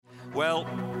Well,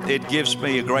 it gives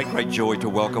me a great joy to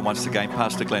welcome once again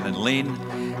Pastor Glenn and Lynn.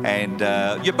 And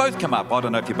you both come up. I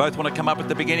don't know if you both want to come up at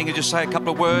the beginning and just say a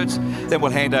couple of words. Then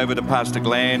we'll hand over to Pastor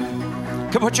Glenn.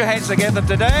 Come put your hands together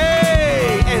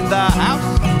today in the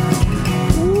house.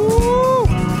 Woo!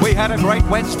 We had a great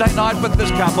Wednesday night with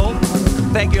this couple.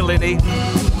 Thank you, Linny.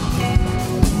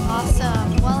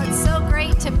 Awesome. Well, it's so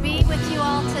great to be with you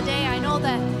all today. I know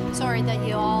that, sorry that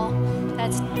you all,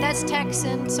 that's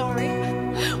Texan, sorry.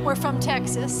 We're from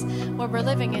Texas, well, we're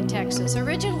living in Texas,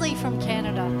 originally from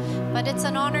Canada. But it's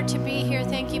an honor to be here.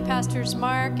 Thank you, Pastors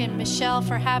Mark and Michelle,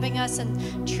 for having us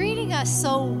and treating us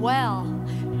so well.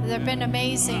 They've been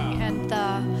amazing. And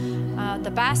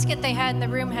the basket they had in the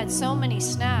room had so many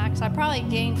snacks. I probably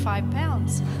gained 5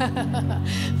 pounds.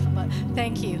 But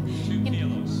thank you. 2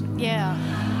 kilos. Yeah.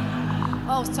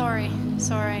 Oh, sorry.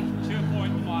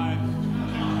 2.5.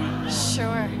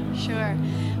 Sure.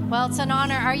 Well, it's an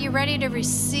honor. Are you ready to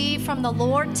receive from the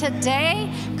Lord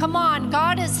today? Come on,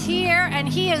 God is here and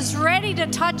He is ready to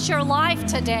touch your life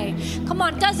today. Come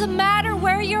on, doesn't matter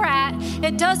where you're at.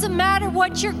 It doesn't matter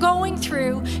what you're going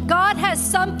through. God has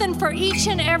something for each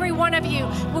and every one of you.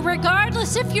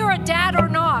 Regardless if you're a dad or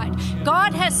not,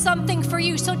 God has something for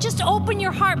you. So just open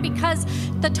your heart, because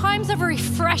the times of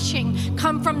refreshing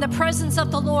come from the presence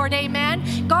of the Lord.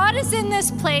 Amen. God is in this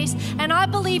place, and I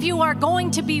believe you are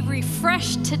going to be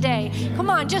refreshed today. Come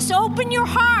on, just open your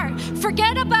heart.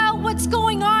 Forget about what's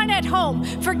going on at home.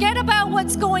 Forget about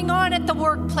what's going on at the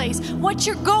workplace, what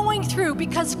you're going through,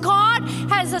 because God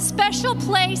has a special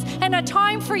place and a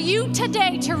time for you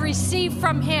today to receive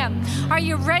from Him. Are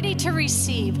you ready to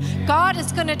receive? God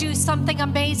is going to do something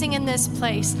amazing in this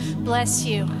place. Bless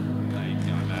you. Thank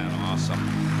you, amen. Awesome.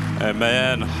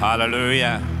 Amen.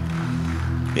 Hallelujah.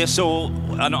 Yeah, so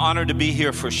an honor to be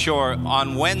here for sure.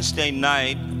 On Wednesday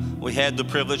night, we had the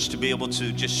privilege to be able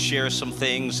to just share some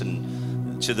things,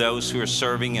 and to those who are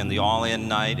serving in the all-in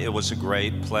night, it was a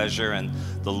great pleasure. And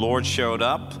the Lord showed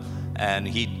up, and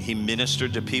he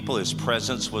ministered to people. His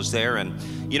presence was there. And,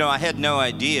 you know, I had no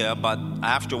idea, but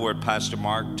afterward, Pastor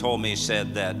Mark told me, he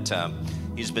said that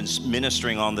he's been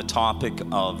ministering on the topic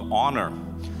of honor.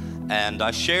 And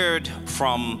I shared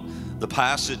from the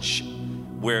passage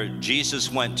where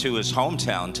Jesus went to his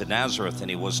hometown, to Nazareth, and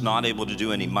he was not able to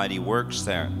do any mighty works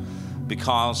there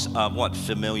because of what?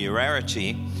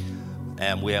 Familiarity.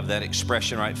 And we have that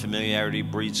expression, right? Familiarity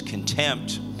breeds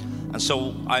contempt. And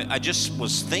so I just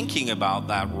was thinking about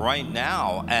that right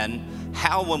now, and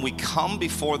how when we come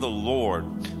before the Lord,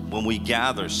 when we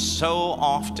gather so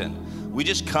often, we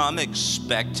just come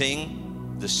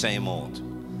expecting the same old.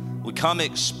 We come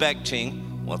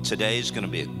expecting, well, today's going to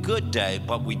be a good day,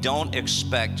 but we don't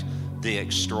expect the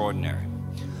extraordinary.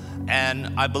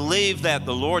 And I believe that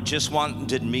the Lord just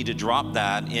wanted me to drop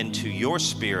that into your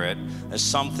spirit as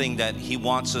something that He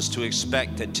wants us to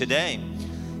expect, that today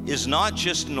is not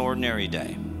just an ordinary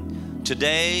day.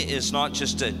 Today is not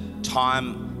just a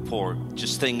time for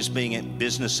just things being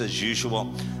business as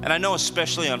usual. And I know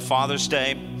especially on Father's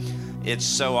Day, it's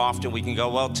so often we can go,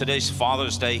 well, today's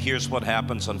Father's Day, here's what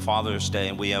happens on Father's Day,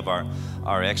 and we have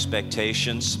our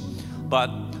expectations. But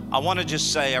I want to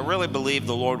just say, I really believe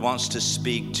the Lord wants to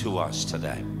speak to us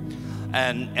today.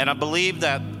 And I believe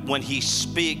that when He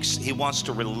speaks, He wants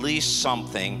to release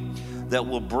something that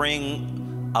will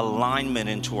bring alignment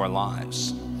into our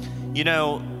lives. You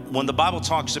know, when the Bible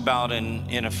talks about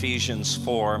in Ephesians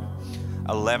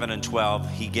 4:11 and 12,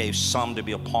 He gave some to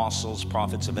be apostles,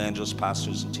 prophets, evangelists,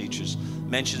 pastors, and teachers.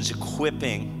 Mentions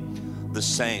equipping the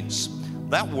saints.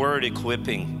 That word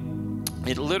equipping,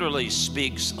 it literally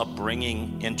speaks of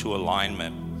bringing into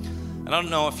alignment. And I don't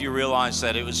know if you realize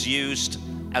that it was used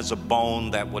as a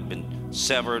bone that would have been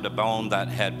severed, a bone that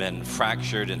had been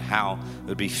fractured, and how it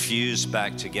would be fused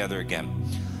back together again.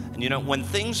 And you know, when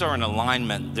things are in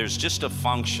alignment, there's just a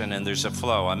function and there's a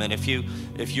flow. I mean, if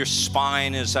your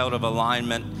spine is out of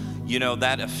alignment, you know,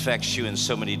 that affects you in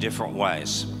so many different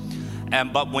ways.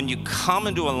 But when you come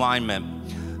into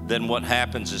alignment, then what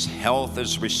happens is health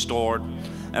is restored.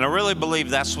 And I really believe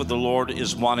that's what the Lord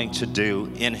is wanting to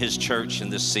do in His church in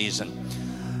this season.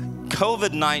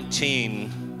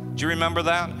 COVID-19, do you remember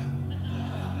that?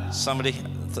 Somebody,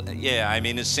 yeah, I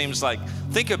mean, it seems like,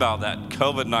 think about that,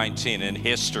 COVID-19 in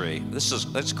history.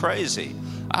 That's crazy,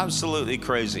 absolutely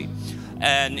crazy.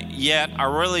 And yet, I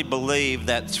really believe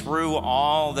that through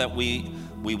all that we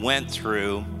went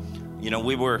through, you know,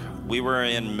 we were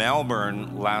in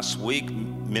Melbourne last week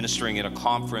ministering at a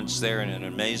conference there in an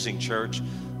amazing church.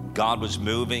 God was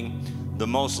moving. The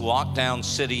most locked down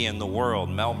city in the world,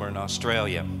 Melbourne,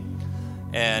 Australia.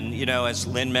 And, you know, as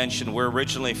Lynn mentioned, we're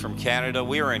originally from Canada.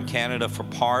 We were in Canada for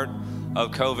part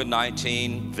of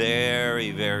COVID-19,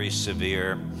 very, very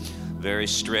severe, very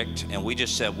strict. And we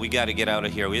just said, we got to get out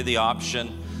of here. We had the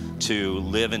option to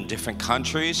live in different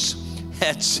countries.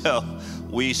 And so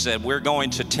we said, we're going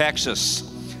to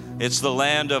Texas. It's the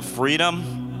land of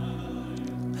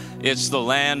freedom. It's the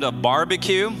land of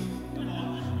barbecue,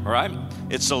 right?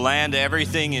 It's the land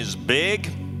everything is big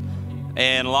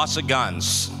and lots of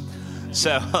guns.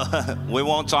 So we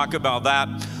won't talk about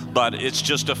that, but it's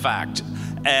just a fact.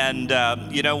 And,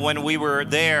 when we were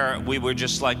there, we were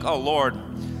just like, oh, Lord,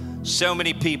 so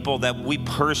many people that we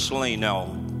personally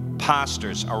know,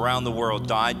 pastors around the world,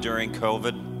 died during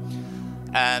COVID.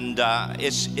 And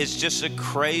it's just a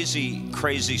crazy,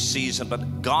 crazy season.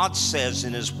 But God says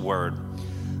in his word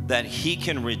that he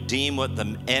can redeem what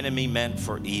the enemy meant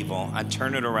for evil and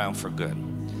turn it around for good.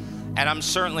 And I'm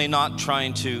certainly not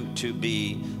trying to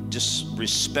be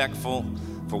disrespectful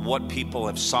for what people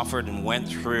have suffered and went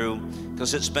through,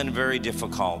 because it's been very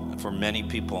difficult for many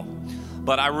people.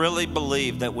 But I really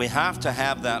believe that we have to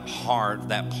have that heart,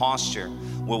 that posture,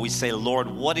 where we say, Lord,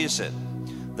 what is it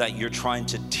that you're trying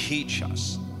to teach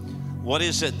us? What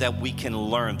is it that we can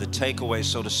learn, the takeaway,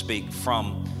 so to speak,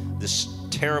 from this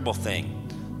terrible thing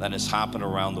that has happened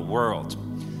around the world?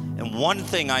 And one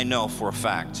thing I know for a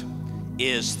fact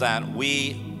is that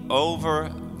we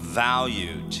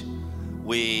overvalued,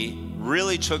 we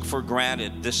really took for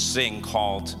granted this thing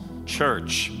called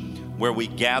church, where we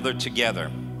gather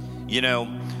together.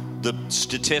 The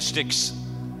statistics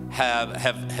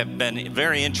have been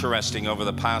very interesting over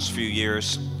the past few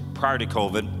years prior to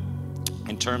COVID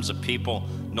in terms of people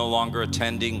no longer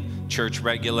attending church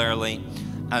regularly.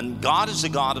 And God is the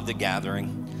God of the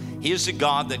gathering. He is the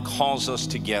God that calls us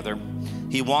together.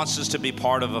 He wants us to be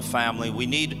part of a family. We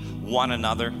need one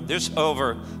another. There's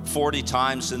over 40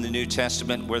 times in the New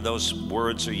Testament where those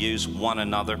words are used, one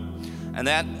another. And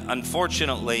that,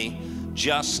 unfortunately,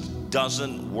 just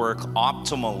doesn't work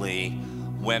optimally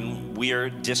when we are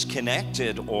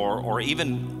disconnected or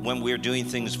even when we're doing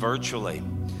things virtually.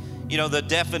 The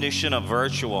definition of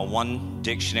virtual, one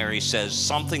dictionary says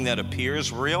something that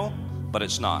appears real, but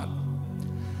it's not.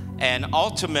 And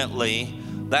ultimately,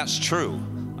 that's true.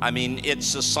 I mean,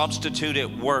 it's a substitute, it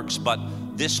works, but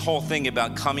this whole thing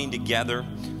about coming together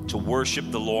to worship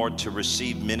the Lord, to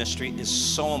receive ministry is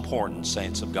so important,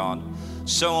 saints of God.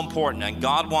 So important. And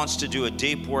God wants to do a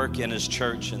deep work in his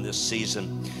church in this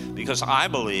season, because I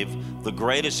believe the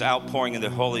greatest outpouring of the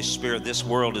Holy Spirit this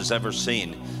world has ever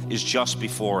seen is just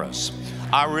before us.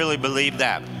 I really believe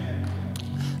that.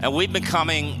 And we've been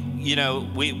coming,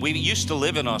 we used to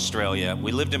live in Australia.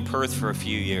 We lived in Perth for a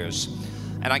few years.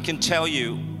 And I can tell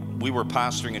you, we were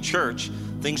pastoring a church.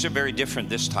 Things are very different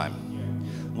this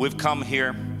time. We've come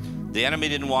here. The enemy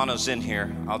didn't want us in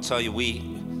here. I'll tell you,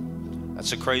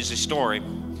 that's a crazy story,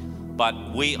 but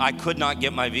I could not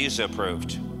get my visa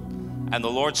approved. And the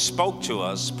Lord spoke to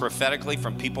us prophetically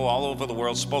from people all over the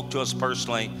world, spoke to us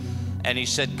personally, and he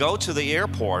said, go to the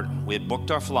airport. We had booked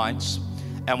our flights,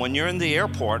 and when you're in the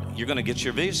airport, you're going to get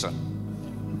your visa.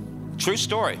 True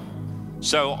story.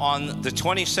 So on the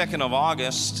 22nd of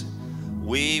August,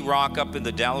 we rock up in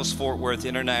the Dallas-Fort Worth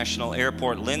International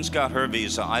Airport. Lynn's got her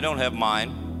visa. I don't have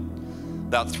mine.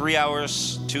 About 3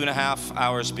 hours, 2.5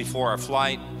 hours before our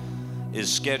flight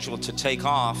is scheduled to take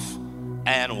off,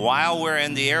 and while we're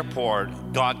in the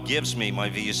airport, God gives me my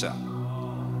visa.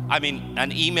 I mean,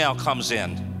 an email comes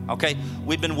in, okay?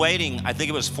 We've been waiting, I think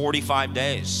it was 45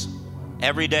 days.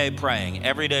 Every day praying,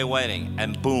 every day waiting,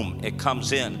 and boom, it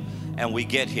comes in, and we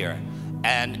get here.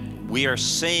 And we are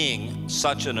seeing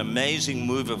such an amazing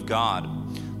move of God.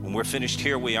 When we're finished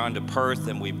here, we are into Perth,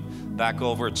 and we back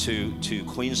over to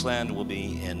Queensland. We'll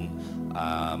be in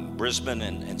Brisbane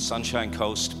and Sunshine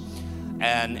Coast.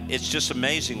 And it's just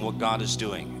amazing what God is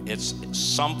doing.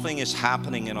 Something is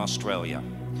happening in Australia.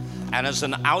 And as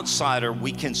an outsider,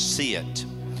 we can see it.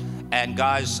 And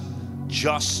guys,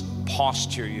 just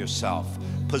posture yourself,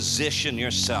 position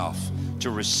yourself to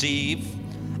receive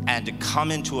and to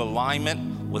come into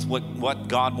alignment with what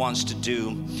God wants to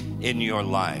do in your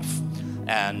life.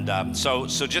 And so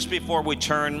just before we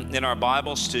turn in our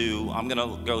Bibles I'm going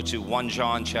to go to 1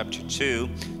 John chapter 2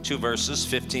 verses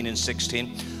 15 and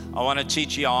 16. I want to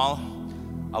teach you all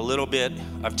a little bit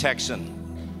of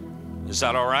Texan. Is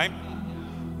that all right?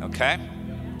 Okay.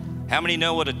 How many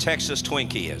know what a Texas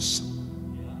Twinkie is?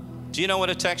 Do you know what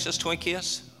a Texas Twinkie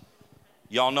is?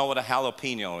 Y'all know what a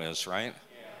jalapeno is, right?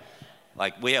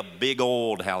 Like, we have big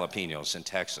old jalapenos in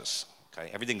Texas. Okay,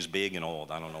 everything's big and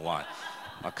old. I don't know why.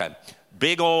 Okay,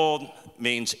 big old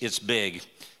means it's big.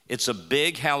 It's a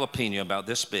big jalapeno, about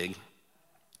this big,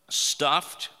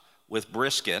 stuffed with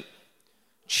brisket,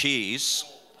 cheese,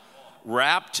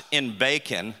 wrapped in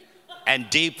bacon and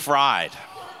deep fried.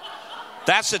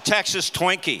 That's a Texas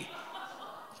Twinkie.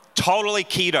 Totally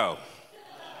keto.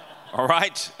 All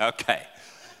right? Okay.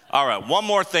 All right, one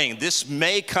more thing. This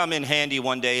may come in handy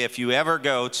one day if you ever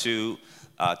go to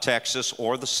Texas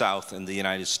or the South in the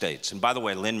United States. And by the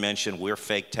way, Lynn mentioned we're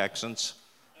fake Texans.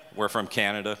 We're from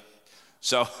Canada.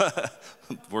 So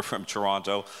we're from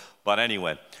Toronto. But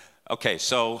anyway, okay,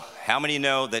 so how many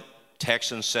know that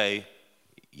Texans say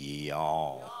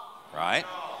y'all, right?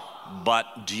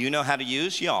 But do you know how to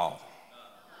use y'all?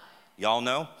 Y'all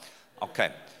know?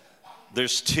 Okay.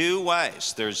 There's two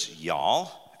ways. There's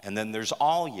y'all, and then there's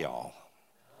all y'all.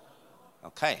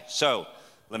 Okay, so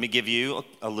let me give you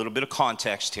a little bit of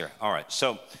context here. All right,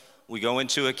 so we go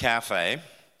into a cafe,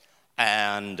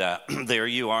 and there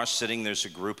you are sitting. There's a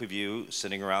group of you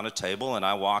sitting around a table, and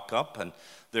I walk up, and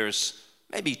there's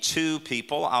maybe 2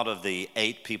 people out of the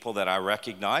 8 people that I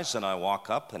recognize, and I walk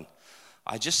up, and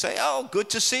I just say, oh, good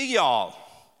to see y'all.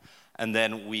 And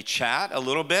then we chat a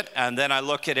little bit, and then I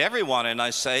look at everyone, and I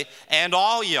say, and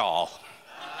all y'all.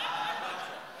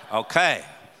 Okay,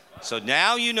 so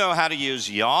now you know how to use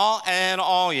y'all and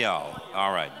all y'all.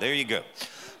 All right, there you go.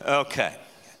 Okay,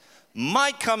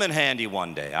 might come in handy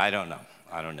one day. I don't know.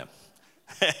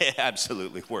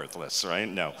 Absolutely worthless, right?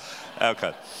 No.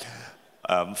 Okay.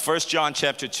 1 John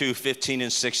chapter 2, 15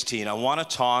 and 16. I want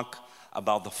to talk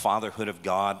about the fatherhood of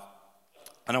God.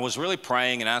 And I was really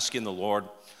praying and asking the Lord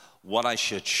what I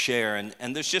should share.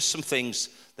 And there's just some things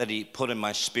that he put in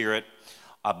my spirit,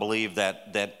 I believe,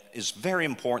 that is very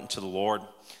important to the Lord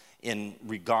in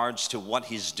regards to what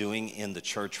he's doing in the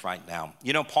church right now.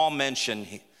 You know, Paul mentioned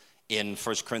in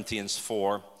 1 Corinthians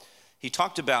 4, he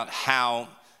talked about how,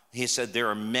 he said, there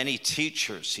are many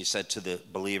teachers, he said to the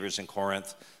believers in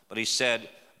Corinth, but he said,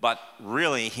 but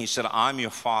really, he said, I'm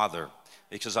your father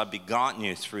because I've begotten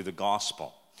you through the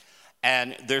gospel.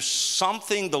 And there's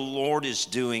something the Lord is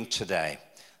doing today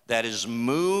that is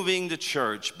moving the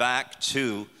church back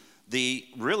to the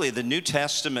New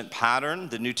Testament pattern,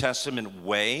 the New Testament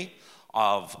way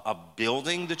of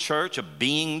building the church, of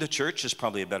being the church is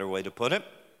probably a better way to put it.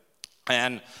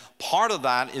 And part of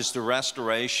that is the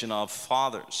restoration of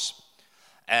fathers.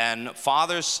 And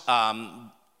fathers,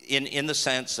 in the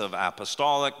sense of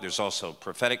apostolic, there's also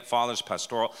prophetic fathers,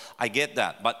 pastoral. I get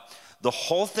that. But the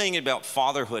whole thing about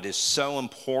fatherhood is so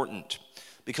important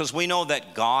because we know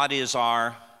that God is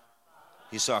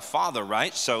He's our Father,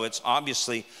 right? So it's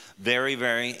obviously very,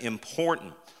 very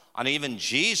important. And even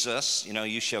Jesus, you know,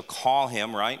 you shall call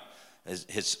him, right?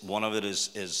 One of it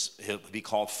is he'll be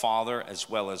called Father as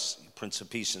well as Prince of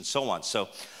Peace and so on. So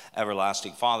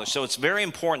everlasting Father. So it's very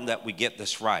important that we get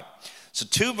this right. So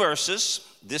 2 verses,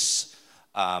 this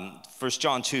 1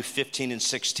 John 2, 15 and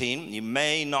 16. You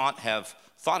may not have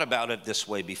thought about it this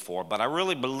way before, but I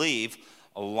really believe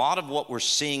a lot of what we're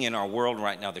seeing in our world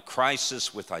right now, the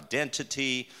crisis with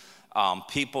identity,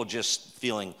 people just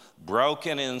feeling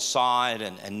broken inside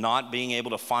and not being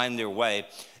able to find their way,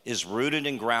 is rooted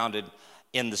and grounded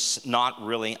in this not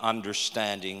really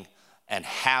understanding and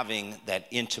having that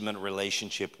intimate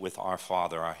relationship with our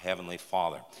Father, our Heavenly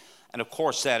Father. And of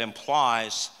course, that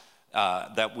implies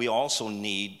that we also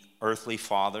need earthly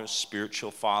fathers,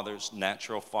 spiritual fathers,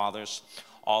 natural fathers,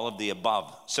 all of the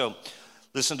above. So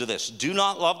listen to this. Do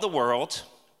not love the world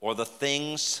or the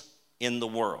things in the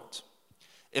world.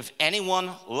 If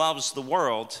anyone loves the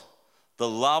world, the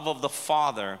love of the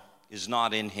Father is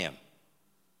not in him.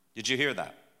 Did you hear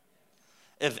that?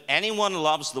 If anyone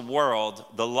loves the world,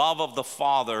 the love of the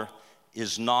Father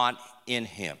is not in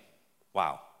him.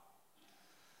 Wow.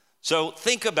 So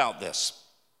think about this.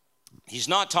 He's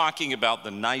not talking about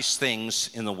the nice things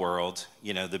in the world,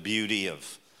 you know, the beauty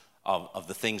of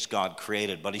the things God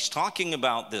created, but he's talking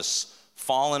about this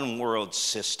fallen world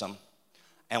system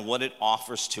and what it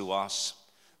offers to us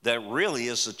that really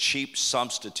is a cheap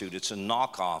substitute. It's a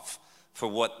knockoff for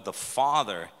what the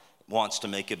Father wants to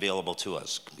make available to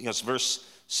us. Because verse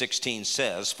 16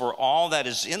 says, for all that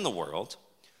is in the world,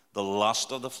 the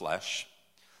lust of the flesh,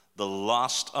 the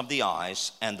lust of the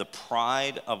eyes, and the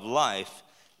pride of life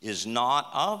is not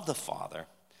of the Father,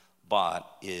 but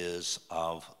is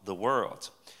of the world.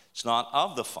 It's not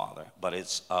of the Father, but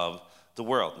it's of the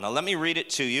world. Now let me read it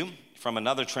to you from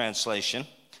another translation.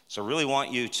 So I really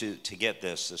want you to get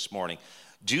this morning.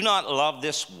 Do not love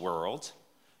this world,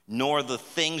 nor the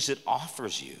things it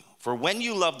offers you. For when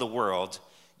you love the world,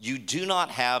 you do not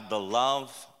have the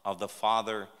love of the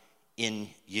Father in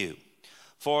you.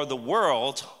 For the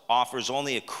world offers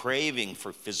only a craving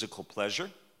for physical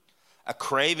pleasure, a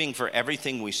craving for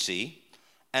everything we see,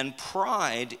 and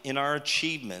pride in our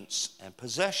achievements and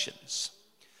possessions.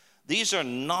 these are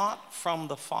not from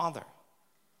the Father.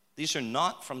 These are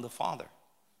not from the Father,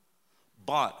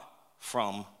 but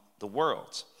from the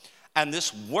world. And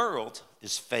this world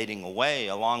is fading away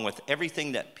along with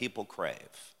everything that people crave.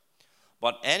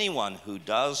 But anyone who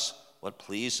does what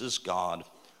pleases God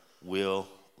will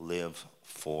live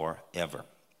forever.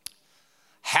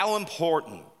 How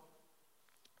important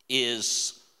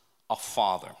is a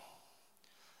father?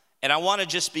 And I want to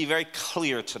just be very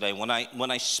clear today when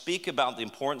I speak about the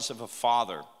importance of a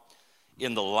father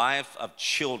in the life of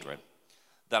children,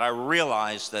 that I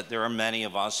realize that there are many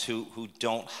of us who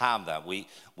don't have that. We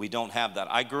don't have that.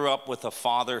 I grew up with a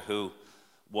father who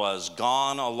was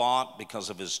gone a lot because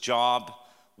of his job,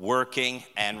 working,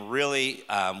 and really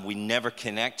we never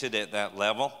connected at that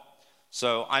level.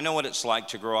 So I know what it's like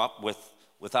to grow up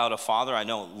without a father. I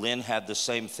know Lynn had the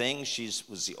same thing. She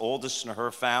was the oldest in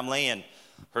her family, and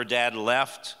her dad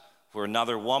left for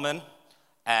another woman,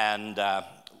 and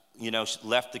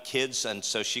left the kids, and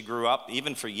so she grew up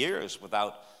even for years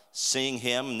without seeing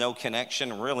him, no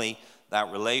connection. Really,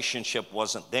 that relationship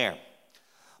wasn't there.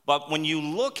 But when you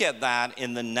look at that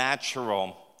in the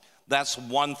natural, that's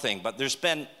one thing. But there's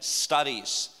been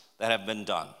studies that have been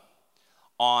done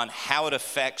on how it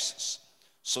affects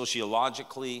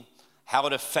sociologically, how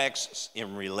it affects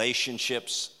in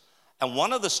relationships. And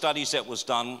one of the studies that was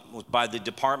done was by the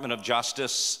Department of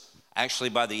Justice, actually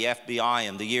by the FBI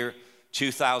in the year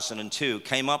 2002,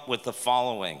 came up with the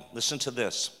following. Listen to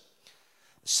this.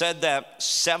 It said that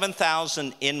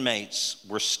 7,000 inmates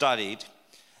were studied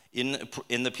in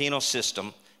the penal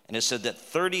system, and it said that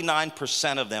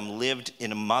 39% of them lived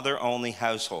in mother-only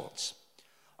households.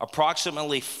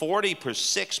 Approximately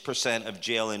 46% of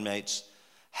jail inmates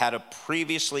had a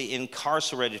previously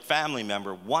incarcerated family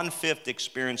member. 1/5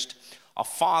 experienced a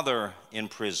father in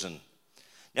prison.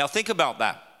 Now think about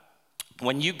that.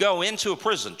 When you go into a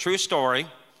prison, true story,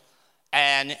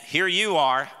 and here you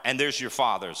are, and there's your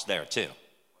fathers there too.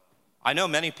 I know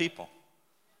many people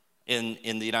in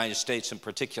the United States in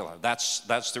particular.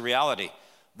 That's the reality.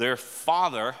 Their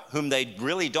father, whom they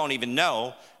really don't even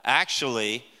know,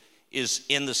 actually is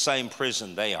in the same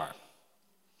prison they are.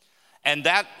 And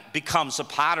that becomes a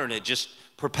pattern. It just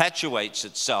perpetuates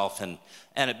itself, and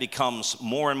it becomes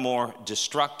more and more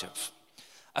destructive.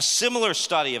 A similar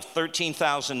study of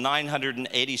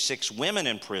 13,986 women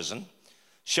in prison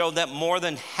showed that more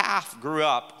than half grew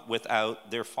up without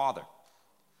their father.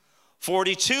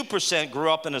 42%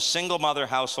 grew up in a single mother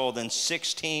household, and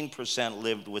 16%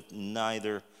 lived with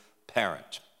neither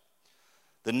parent.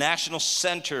 The National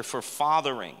Center for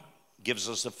Fathering gives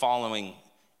us the following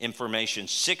information.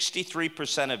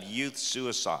 63% of youth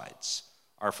suicides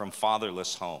are from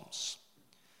fatherless homes.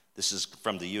 This is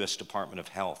from the U.S. Department of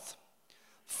Health.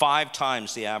 5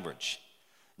 times the average.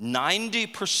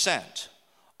 90%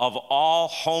 of all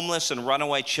homeless and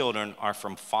runaway children are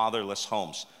from fatherless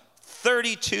homes.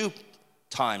 32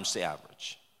 times the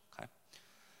average. Okay?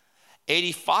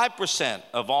 85%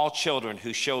 of all children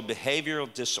who show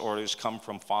behavioral disorders come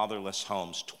from fatherless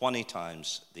homes. 20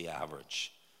 times the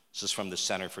average. This is from the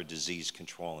Center for Disease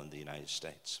Control in the United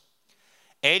States.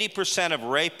 80% of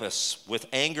rapists with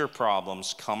anger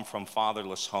problems come from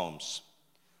fatherless homes.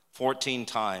 14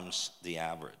 times the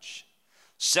average.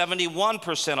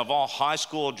 71% of all high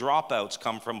school dropouts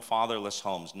come from fatherless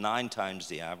homes. 9 times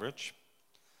the average.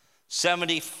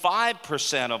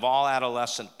 75% of all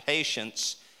adolescent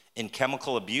patients in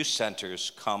chemical abuse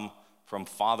centers come from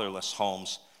fatherless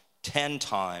homes. 10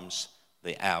 times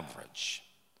the average.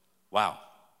 Wow.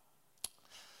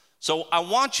 So I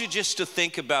want you just to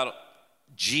think about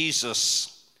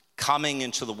Jesus coming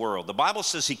into the world. The Bible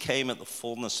says he came at the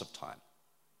fullness of time.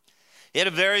 He had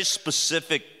a very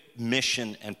specific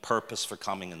mission and purpose for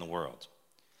coming in the world.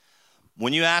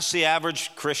 When you ask the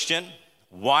average Christian,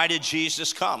 why did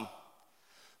Jesus come?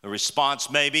 The response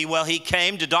may be, well, he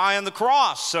came to die on the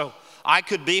cross so I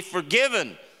could be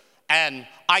forgiven and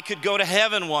I could go to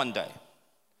heaven one day.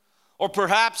 Or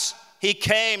perhaps he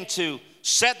came to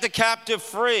set the captive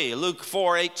free. Luke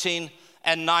 4:18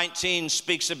 and 19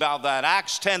 speaks about that.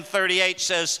 Acts 10:38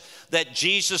 says that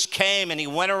Jesus came and he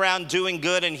went around doing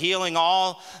good and healing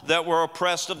all that were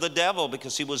oppressed of the devil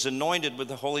because he was anointed with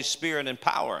the Holy Spirit and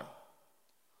power.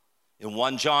 In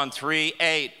 1 John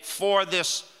 3:8, for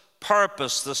this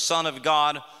purpose the Son of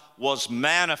God was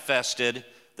manifested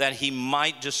that he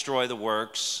might destroy the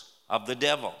works of the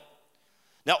devil.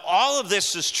 Now all of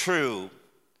this is true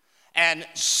and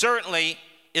certainly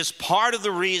is part of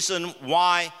the reason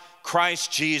why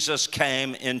Christ Jesus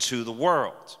came into the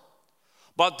world.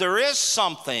 But there is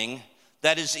something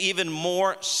that is even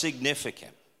more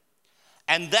significant,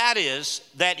 and that is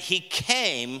that he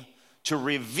came to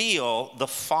reveal the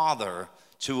Father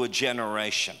to a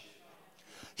generation.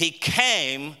 He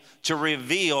came to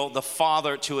reveal the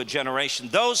Father to a generation.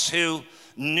 Those who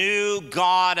knew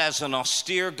God as an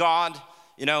austere God,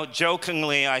 you know,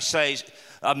 jokingly I say,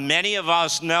 many of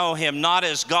us know him not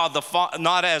as God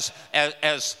not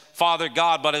as Father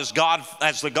God, but as God,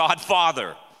 as the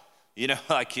Godfather. You know,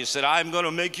 like he said, I'm going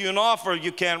to make you an offer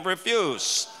you can't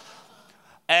refuse,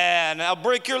 and I'll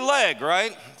break your leg,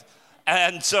 right?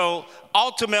 And so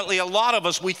ultimately, a lot of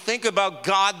us, we think about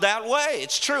God that way.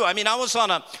 It's true. I mean, I was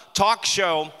on a talk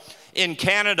show in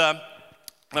Canada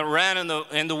that ran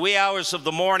in the wee hours of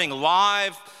the morning,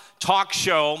 live talk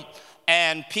show,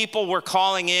 and people were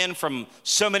calling in from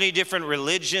so many different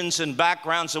religions and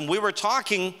backgrounds, and we were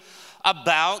talking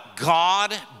about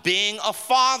God being a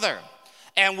father,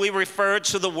 and we referred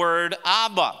to the word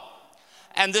Abba.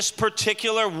 And this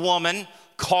particular woman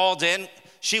called in.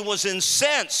 She was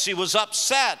incensed. She was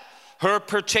upset. Her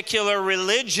particular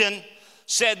religion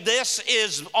said this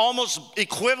is almost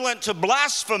equivalent to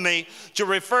blasphemy to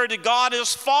refer to God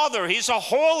as Father. He's a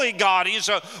holy God. He's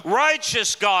a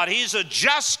righteous God. He's a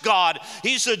just God.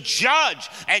 He's a judge.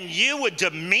 And you would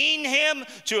demean him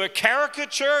to a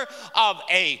caricature of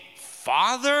a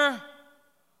father?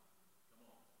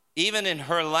 Even in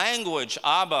her language,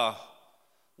 Abba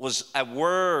was a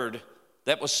word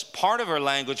that was part of her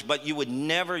language, but you would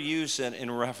never use it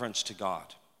in reference to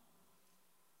God.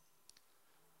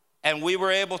 And we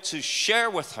were able to share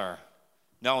with her,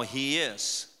 no, he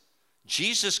is.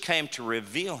 Jesus came to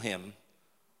reveal him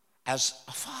as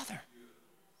a father.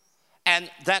 And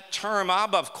that term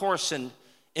Abba, of course, in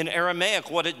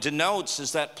Aramaic, what it denotes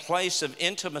is that place of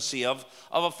intimacy of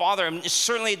a father. And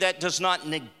certainly that does not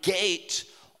negate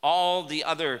all the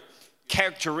other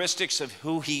characteristics of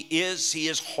who he is. He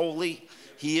is holy.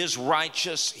 He is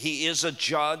righteous. He is a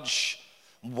judge.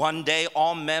 One day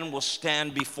all men will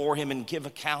stand before him and give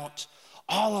account.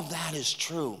 All of that is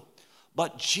true.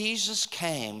 But Jesus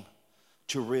came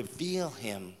to reveal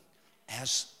him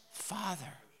as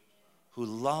Father who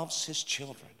loves his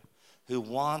children, who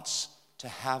wants to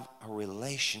have a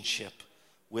relationship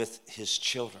with his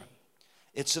children.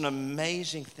 It's an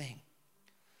amazing thing.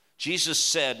 Jesus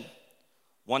said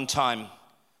one time,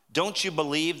 "Don't you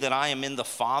believe that I am in the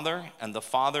Father and the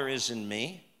Father is in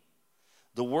me?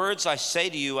 The words I say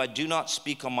to you, I do not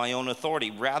speak on my own authority.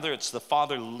 Rather, it's the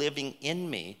Father living in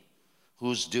me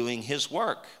who's doing his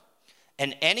work.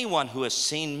 And anyone who has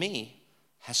seen me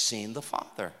has seen the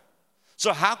Father."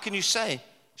 So how can you say,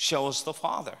 "Show us the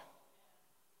Father"?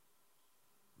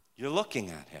 You're looking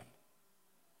at him.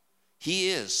 He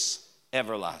is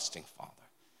everlasting Father.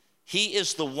 He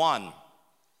is the one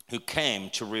who came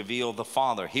to reveal the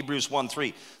Father. Hebrews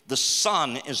 1:3, the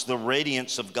Son is the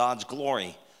radiance of God's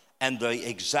glory and the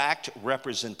exact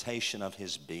representation of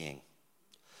his being,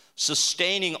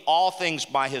 sustaining all things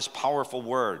by his powerful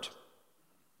word.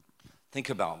 Think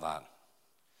about that.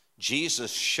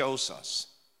 Jesus shows us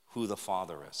who the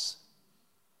Father is.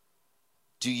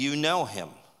 Do you know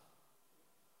him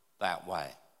that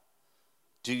way?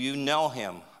 Do you know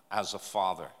him as a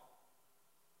father?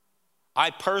 I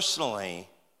personally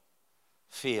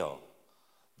feel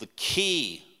the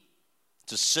key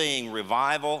to seeing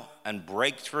revival and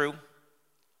breakthrough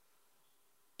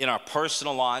in our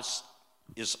personal lives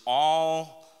is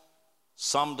all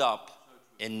summed up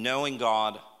in knowing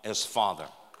God as Father.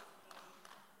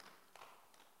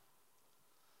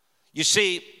 You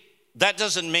see, that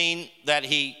doesn't mean that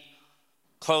he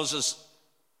closes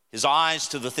his eyes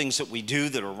to the things that we do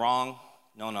that are wrong.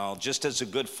 No. Just as a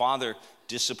good father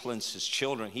disciplines his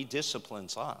children, he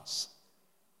disciplines us.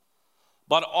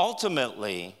 But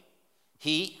ultimately,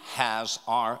 he has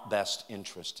our best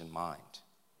interest in mind.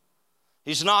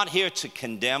 He's not here to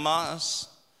condemn us.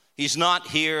 He's not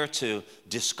here to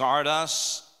discard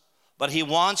us. But he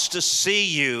wants to see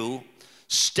you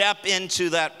step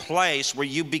into that place where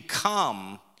you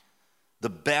become the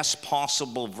best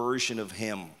possible version of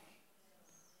him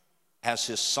as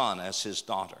his son, as his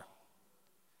daughter.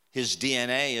 His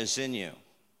DNA is in you.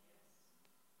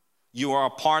 You are a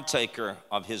partaker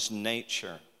of his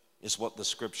nature, is what the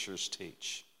scriptures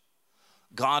teach.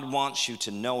 God wants you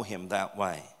to know him that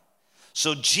way.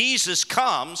 So Jesus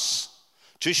comes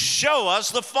to show us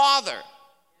the Father.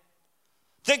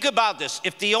 Think about this.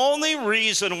 If the only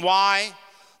reason why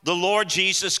the Lord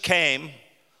Jesus came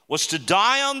was to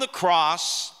die on the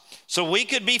cross so we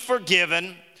could be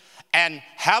forgiven and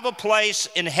have a place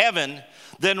in heaven,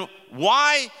 then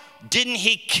why didn't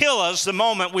he kill us the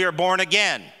moment we were born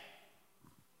again?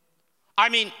 I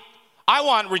mean, I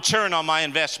want return on my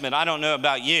investment. I don't know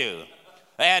about you.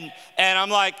 And I'm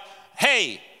like,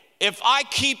 hey, if I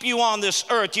keep you on this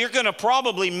earth, you're going to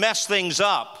probably mess things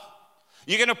up.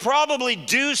 You're going to probably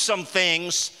do some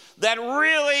things that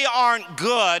really aren't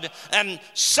good, and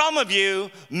some of you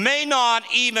may not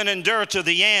even endure to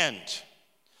the end.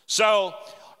 So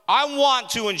I want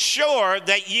to ensure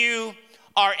that you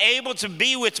are able to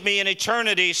be with me in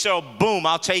eternity, so boom,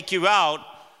 I'll take you out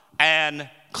and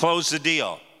close the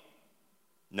deal.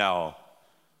 No.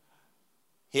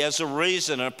 He has a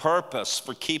reason and a purpose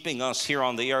for keeping us here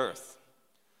on the earth.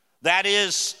 That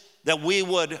is that we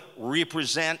would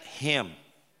represent him.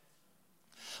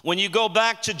 When you go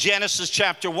back to Genesis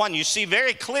chapter 1, you see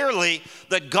very clearly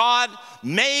that God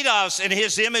made us in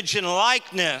his image and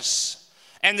likeness.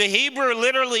 And the Hebrew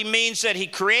literally means that he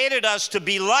created us to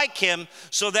be like him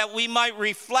so that we might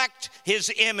reflect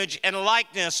his image and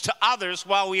likeness to others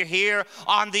while we're here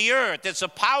on the earth. It's a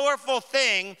powerful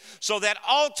thing, so that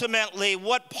ultimately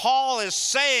what Paul is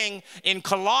saying in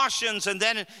Colossians and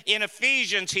then in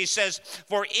Ephesians, he says,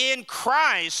 for in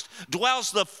Christ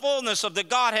dwells the fullness of the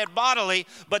Godhead bodily,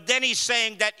 but then he's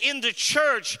saying that in the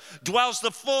church dwells the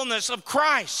fullness of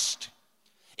Christ.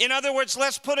 In other words,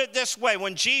 let's put it this way.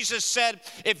 When Jesus said,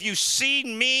 if you've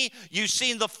seen me, you've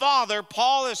seen the Father,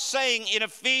 Paul is saying in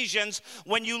Ephesians,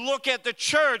 when you look at the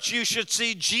church, you should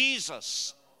see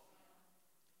Jesus.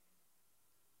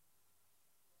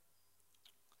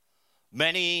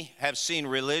 Many have seen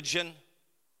religion.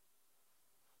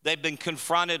 They've been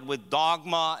confronted with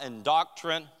dogma and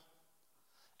doctrine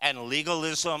and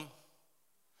legalism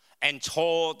and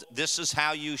told this is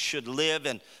how you should live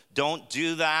and don't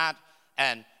do that.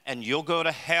 And you'll go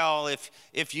to hell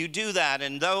if you do that.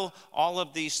 And though all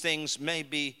of these things may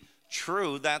be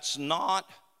true, that's not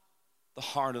the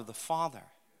heart of the Father.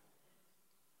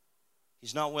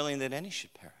 He's not willing that any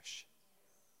should perish.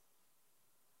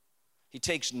 He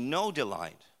takes no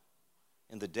delight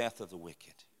in the death of the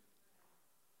wicked.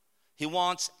 He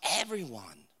wants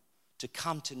everyone to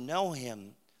come to know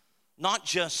him, not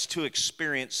just to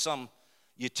experience some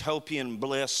utopian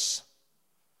bliss,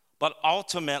 but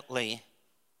ultimately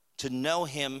to know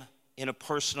him in a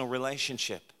personal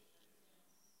relationship.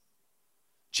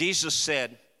 Jesus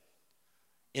said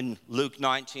in Luke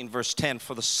 19, verse 10,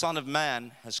 for the Son of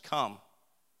Man has come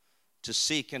to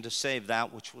seek and to save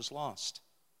that which was lost.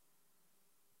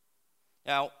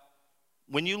 Now,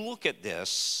 when you look at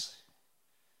this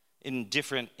in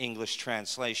different English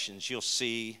translations, you'll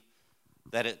see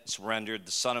that it's rendered,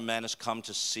 the Son of Man has come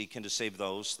to seek and to save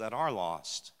those that are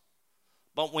lost.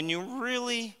 But when you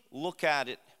really look at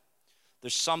it,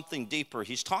 there's something deeper.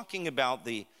 He's talking about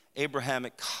the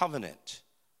Abrahamic covenant,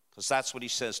 because that's what he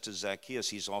says to Zacchaeus.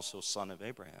 He's also son of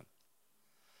Abraham.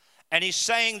 And he's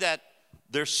saying that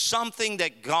there's something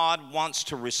that God wants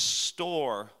to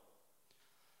restore,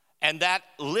 and that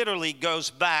literally goes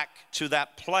back to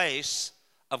that place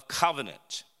of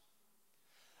covenant.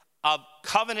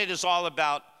 Covenant is all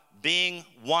about being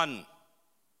one.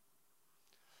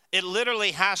 It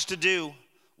literally has to do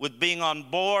with being on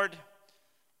board,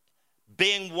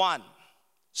 being one.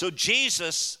 So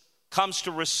Jesus comes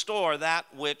to restore that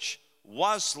which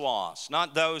was lost,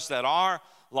 not those that are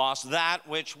lost, that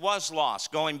which was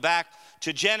lost. Going back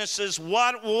to Genesis,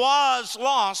 what was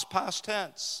lost, past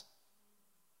tense?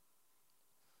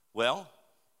 Well,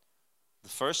 the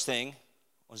first thing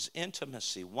was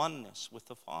intimacy, oneness with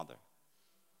the Father.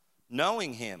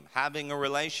 Knowing him, having a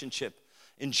relationship.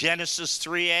 In Genesis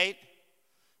 3:8,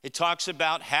 it talks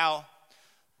about how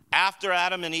after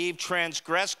Adam and Eve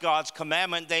transgressed God's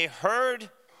commandment, they heard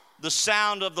the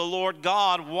sound of the Lord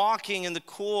God walking in the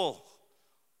cool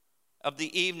of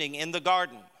the evening in the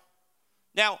garden.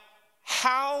 Now,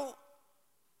 how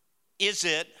is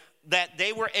it that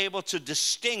they were able to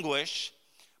distinguish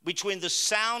between the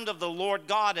sound of the Lord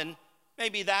God and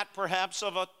maybe that perhaps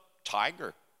of a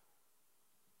tiger,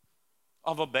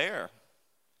 of a bear,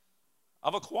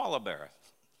 of a koala bear,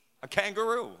 a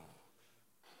kangaroo,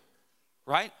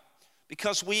 right?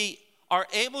 Because we are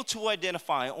able to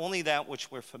identify only that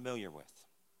which we're familiar with.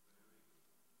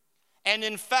 And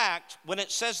in fact, when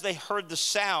it says they heard the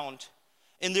sound,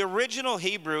 in the original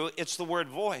Hebrew, it's the word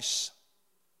voice.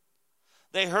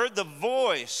 They heard the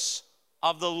voice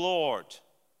of the Lord.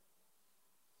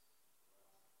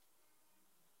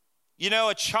 You know,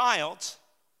 a child,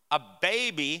 a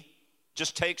baby,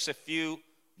 just takes a few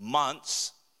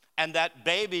months, and that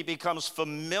baby becomes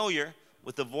familiar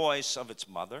with the voice of its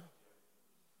mother,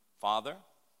 father.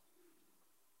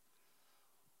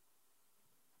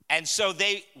 And so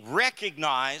they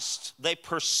recognized, they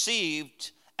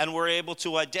perceived, and were able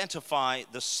to identify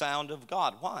the sound of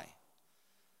God. Why?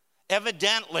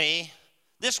 Evidently,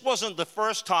 this wasn't the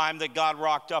first time that God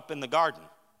rocked up in the garden.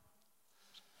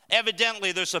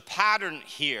 Evidently, there's a pattern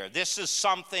here. This is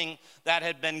something that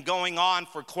had been going on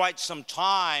for quite some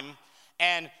time,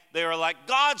 and they were like,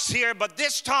 God's here, but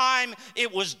this time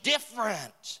it was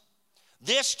different.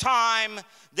 This time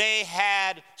they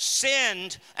had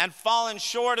sinned and fallen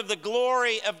short of the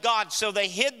glory of God, so they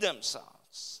hid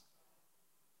themselves.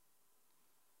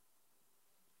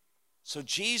 So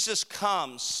Jesus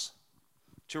comes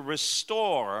to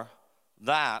restore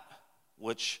that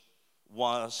which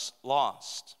was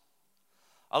lost.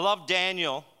 I love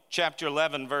Daniel chapter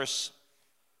 11, verse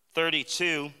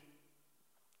 32.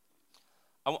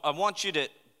 I want you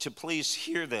to please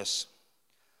hear this.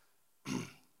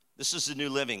 This is the New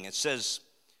Living. It says,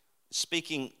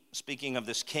 speaking of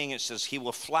this king, it says, he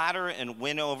will flatter and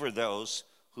win over those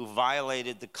who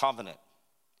violated the covenant.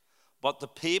 But the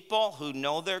people who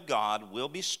know their God will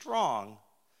be strong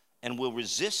and will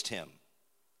resist him.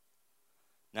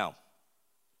 Now,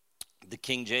 the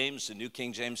New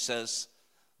King James says,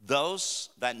 those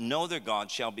that know their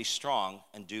God shall be strong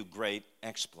and do great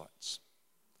exploits.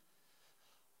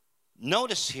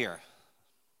 Notice here,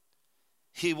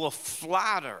 he will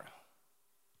flatter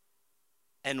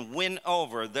and win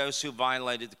over those who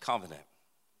violated the covenant.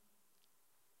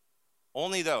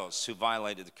 Only those who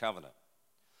violated the covenant.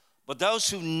 But those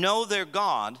who know their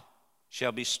God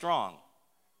shall be strong.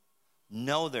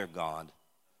 Know their God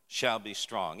shall be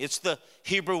strong. It's the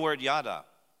Hebrew word yada.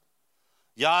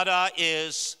 Yada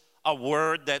is a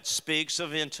word that speaks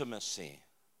of intimacy.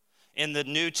 In the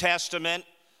New Testament,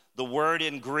 the word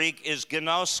in Greek is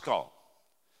gnosko.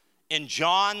 In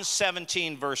John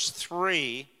 17, verse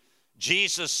 3,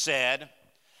 Jesus said,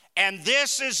 and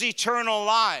this is eternal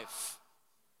life,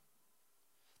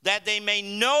 that they may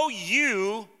know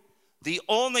you, the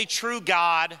only true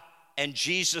God, and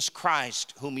Jesus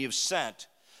Christ, whom you've sent.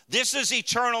 This is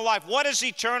eternal life. What is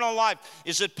eternal life?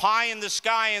 Is it pie in the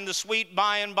sky and the sweet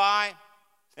by and by?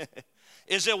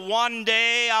 Is it one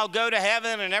day I'll go to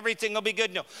heaven and everything will be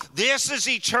good? No. This is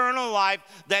eternal life,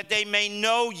 that they may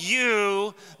know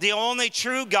you, the only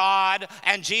true God,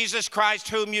 and Jesus Christ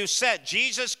whom you sent.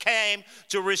 Jesus came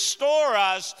to restore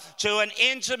us to an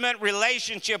intimate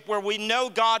relationship where we know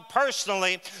God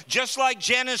personally, just like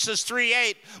Genesis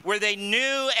 3:8, where they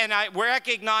knew and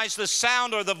recognized the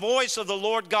sound or the voice of the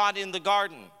Lord God in the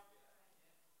garden.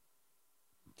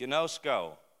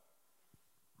 Gnosko.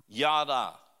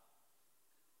 Yada.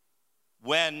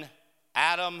 When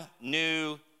Adam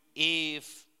knew Eve,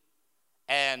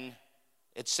 and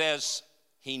it says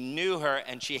he knew her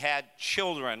and she had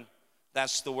children,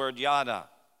 that's the word yada.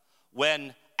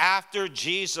 When after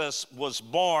Jesus was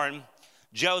born,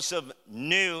 Joseph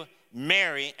knew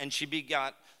Mary and she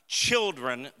begot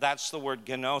children, that's the word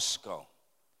gnosko.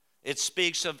 It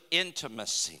speaks of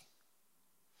intimacy.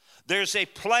 There's a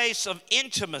place of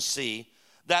intimacy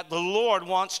that the Lord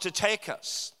wants to take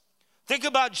us. Think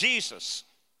about Jesus.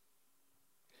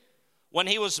 When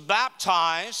he was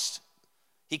baptized,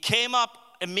 he came up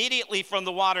immediately from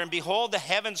the water, and behold, the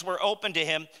heavens were opened to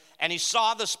him, and he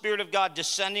saw the Spirit of God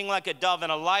descending like a dove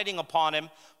and alighting upon him.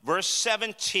 Verse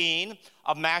 17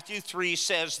 of Matthew 3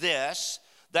 says this,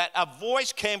 that a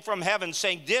voice came from heaven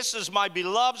saying, this is my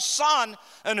beloved Son,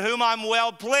 in whom I'm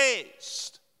well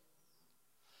pleased.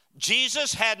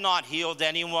 Jesus had not healed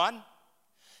anyone.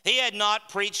 He had not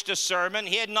preached a sermon.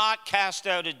 He had not cast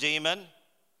out a demon.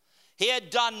 He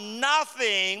had done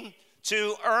nothing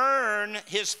to earn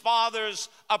his Father's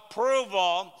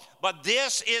approval. But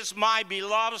this is my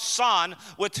beloved Son,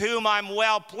 with whom I'm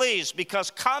well pleased.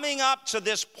 Because coming up to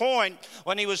this point,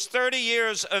 when he was 30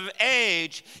 years of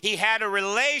age, he had a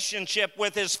relationship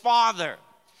with his Father.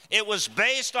 It was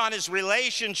based on his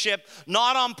relationship,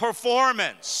 not on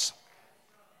performance.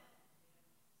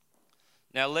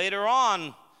 Now later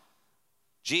on,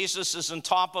 Jesus is on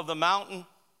top of the mountain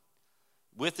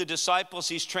with the disciples.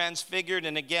 He's transfigured,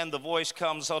 and again the voice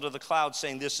comes out of the cloud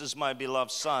saying, this is my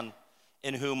beloved Son,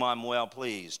 in whom I'm well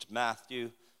pleased. Matthew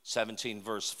 17,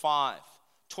 verse 5.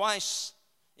 Twice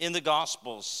in the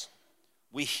Gospels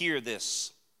we hear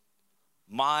this,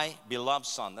 my beloved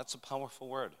Son. That's a powerful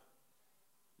word.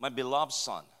 My beloved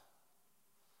Son,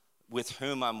 with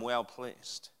whom I'm well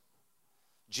pleased.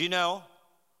 Do you know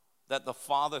that the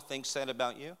Father thinks that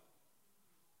about you?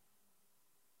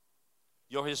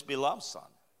 You're his beloved Son.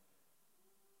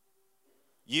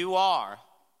 You are.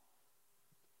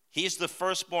 He's the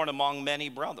firstborn among many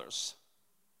brothers.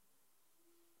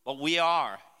 But we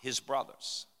are his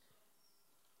brothers.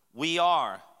 We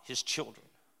are his children.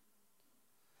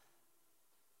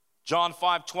 John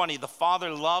 5:20, the Father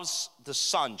loves the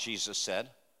Son, Jesus said,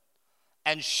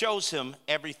 and shows him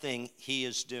everything he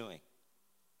is doing.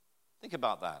 Think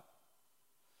about that.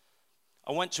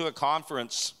 I went to a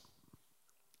conference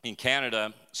in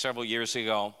Canada several years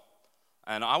ago,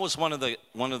 and I was one of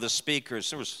the speakers.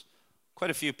 There was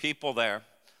quite a few people there,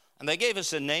 and they gave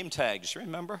us a name tags. You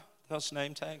remember those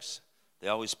name tags? They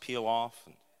always peel off,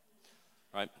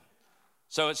 right?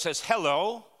 So it says,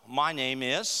 "Hello, my name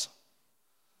is."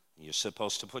 You're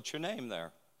supposed to put your name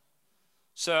there.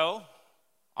 So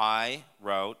I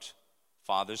wrote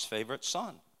father's favorite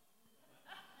son.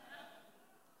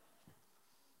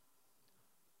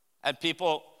 And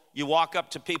people, you walk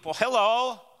up to people,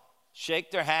 "Hello,"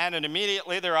 shake their hand, and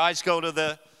immediately their eyes go to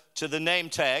the name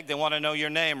tag. They want to know your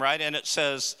name, right? And it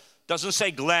says, doesn't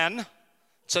say Glenn, it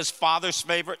says father's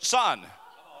favorite son.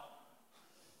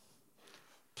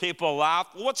 People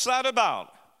laugh. "What's that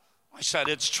about?" I said,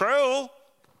 "It's true."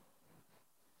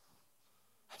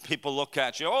 People look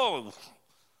at you, "Oh,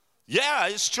 yeah,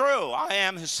 it's true. I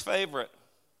am his favorite."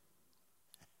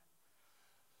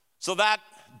 So that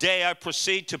day I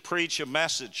proceed to preach a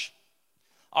message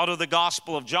out of the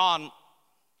Gospel of John.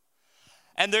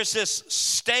 And there's this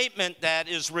statement that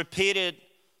is repeated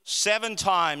 7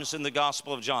 times in the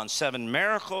Gospel of John, 7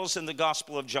 miracles in the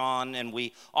Gospel of John, and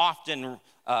we often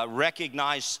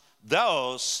recognize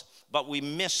those, but we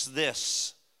miss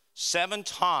this. 7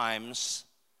 times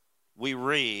we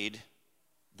read,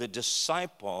 "the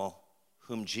disciple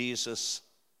whom Jesus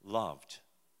loved."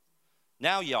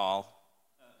 Now, y'all,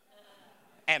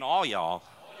 and all y'all,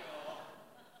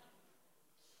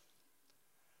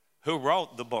 who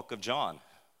wrote the book of John?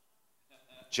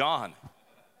 John.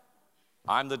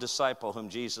 I'm the disciple whom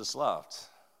Jesus loved,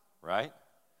 right?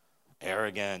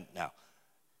 Arrogant.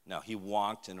 No, he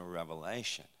walked in a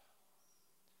revelation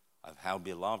of how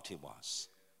beloved he was.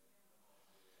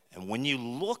 And when you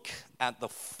look at the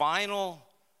final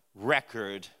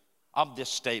record of this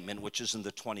statement, which is in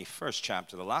the 21st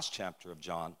chapter, the last chapter of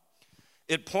John,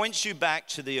 it points you back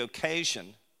to the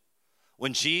occasion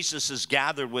when Jesus is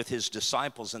gathered with his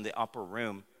disciples in the upper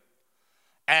room.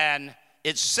 And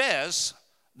it says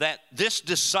that this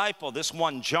disciple, this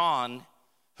one John,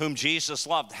 whom Jesus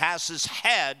loved, has his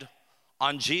head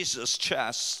on Jesus'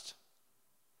 chest.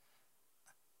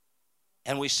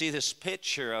 And we see this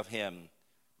picture of him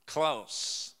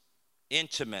close,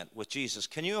 intimate with Jesus.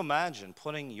 Can you imagine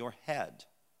putting your head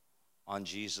on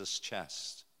Jesus'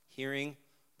 chest, hearing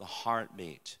the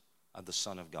heartbeat of the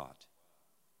Son of God?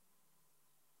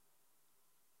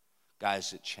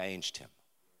 Guys, it changed him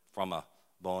from a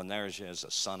Boanerges,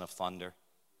 a son of thunder,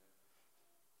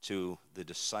 to the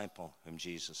disciple whom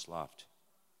Jesus loved.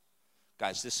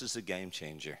 Guys, this is a game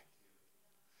changer.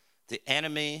 The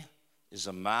enemy is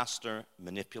a master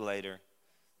manipulator.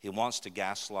 He wants to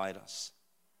gaslight us.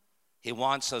 He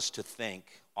wants us to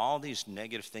think all these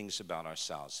negative things about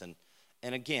ourselves. And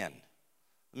again,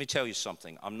 let me tell you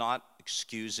something. I'm not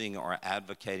excusing or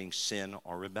advocating sin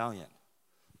or rebellion.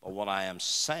 But what I am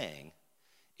saying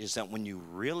is that when you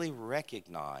really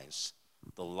recognize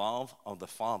the love of the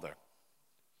Father,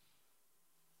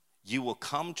 you will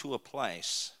come to a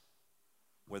place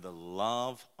where the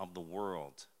love of the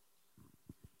world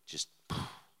just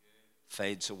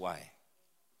fades away.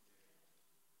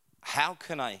 How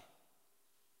can I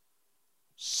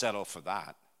settle for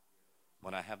that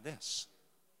when I have this?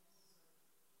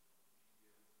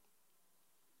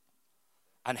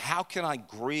 And how can I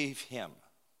grieve him?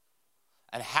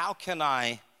 And how can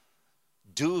I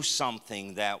do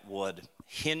something that would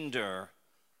hinder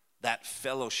that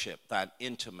fellowship, that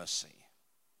intimacy?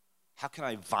 How can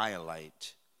I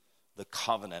violate the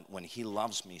covenant when he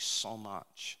loves me so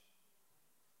much?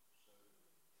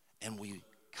 And we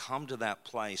come to that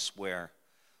place where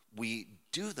we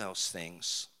do those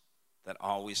things that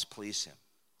always please him.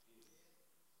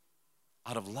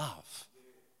 Out of love.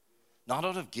 Not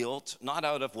out of guilt, not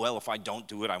out of, well, if I don't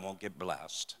do it, I won't get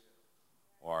blessed.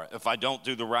 Or if I don't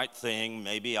do the right thing,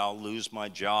 maybe I'll lose my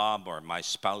job, or my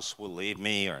spouse will leave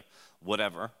me, or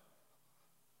whatever.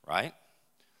 Right?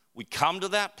 We come to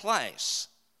that place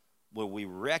where we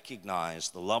recognize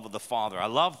the love of the Father. I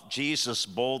love Jesus'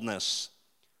 boldness.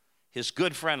 His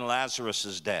good friend Lazarus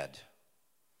is dead.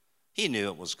 He knew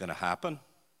it was going to happen.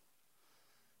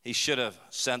 He should have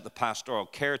sent the pastoral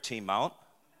care team out.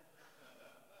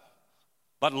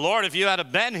 But Lord, if you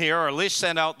had been here, or at least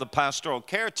sent out the pastoral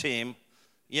care team,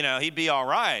 he'd be all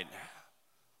right.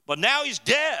 But now he's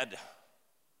dead.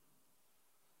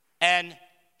 And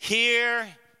here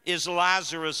is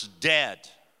Lazarus dead.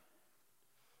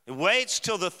 It waits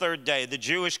till the 3rd day. The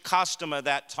Jewish custom at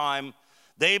that time,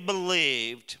 they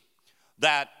believed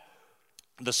that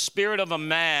the spirit of a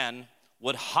man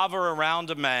would hover around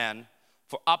a man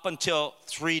for up until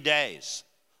 3 days.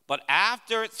 But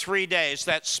after 3 days,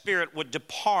 that spirit would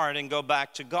depart and go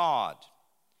back to God.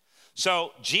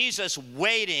 So Jesus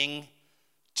waiting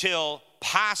till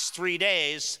past 3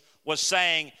 days was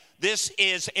saying, this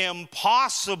is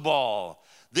impossible.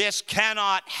 This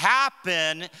cannot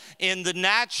happen in the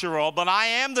natural, but I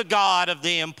am the God of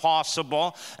the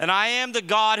impossible, and I am the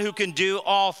God who can do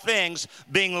all things,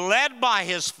 being led by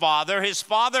his Father. His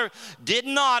Father did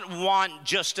not want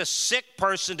just a sick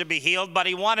person to be healed, but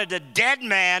he wanted a dead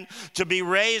man to be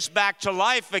raised back to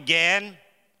life again.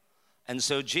 And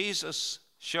so Jesus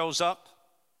shows up.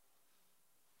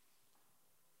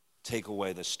 Take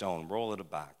away the stone, roll it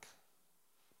back.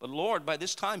 But Lord, by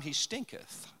this time he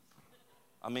stinketh.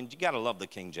 I mean, you got to love the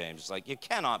King James. It's like, you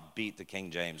cannot beat the King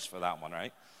James for that one,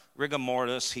 right? Rigor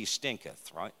mortis, he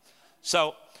stinketh, right?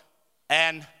 So,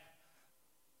 and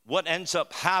what ends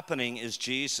up happening is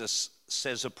Jesus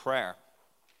says a prayer.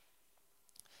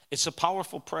 It's a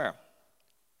powerful prayer.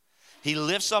 He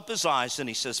lifts up his eyes and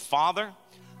he says, Father,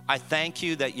 I thank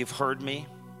you that you've heard me.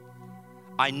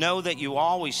 I know that you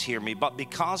always hear me, but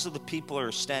because of the people who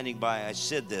are standing by, I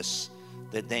said this,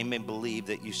 that they may believe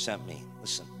that you sent me.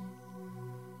 Listen.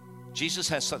 Jesus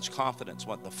has such confidence.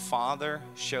 What? The Father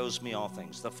shows me all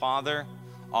things. The Father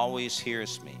always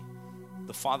hears me.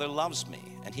 The Father loves me,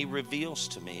 and he reveals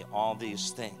to me all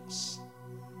these things.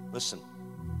 Listen.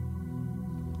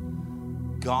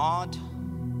 God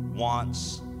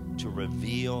wants to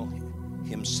reveal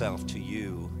himself to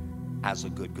you as a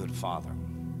good, good Father.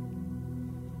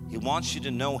 He wants you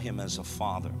to know him as a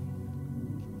Father.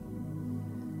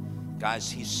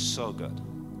 Guys, he's so good.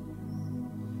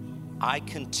 I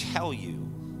can tell you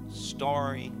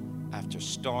story after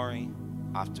story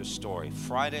after story.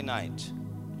 Friday night,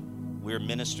 we were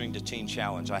ministering to Teen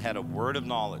Challenge. I had a word of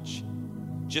knowledge,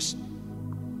 just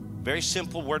very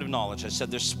simple word of knowledge. I said,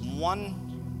 there's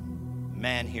one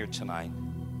man here tonight,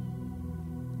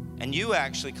 and you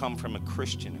actually come from a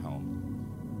Christian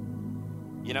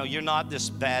home. You know, you're not this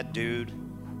bad dude.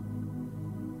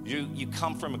 You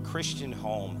come from a Christian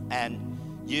home, and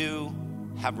you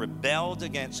have rebelled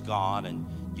against God, and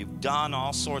you've done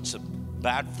all sorts of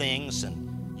bad things,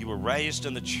 and you were raised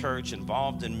in the church,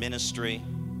 involved in ministry,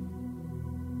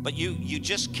 but you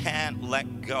just can't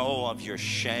let go of your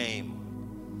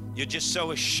shame. You're just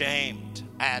so ashamed,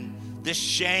 and this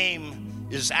shame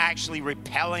is actually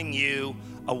repelling you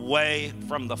away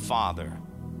from the Father.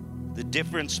 The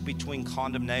difference between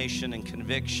condemnation and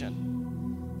conviction.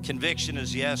 Conviction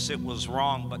is, yes, it was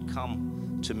wrong, but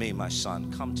come to me, my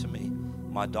son, come to me,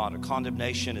 my daughter.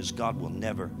 Condemnation is, God will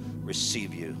never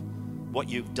receive you. What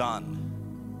you've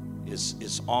done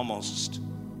is almost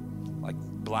like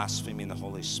blaspheming the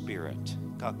Holy Spirit.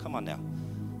 God, come on now.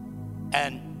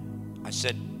 And I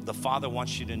said, the Father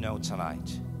wants you to know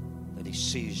tonight that he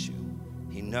sees you.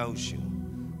 He knows you.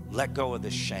 Let go of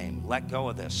this shame. Let go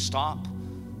of this. Stop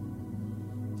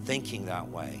thinking that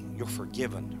way. You're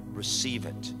forgiven. Receive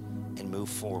it and move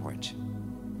forward.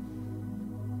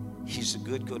 He's a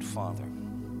good, good Father.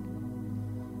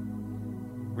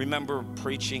 Remember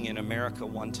preaching in America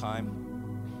one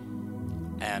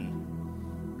time,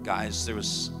 and guys, the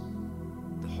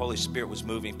Holy Spirit was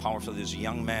moving powerfully. There's a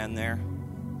young man there.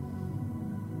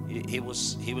 He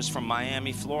was from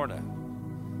Miami, Florida.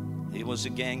 He was a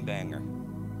gangbanger,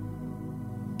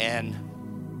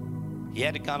 and he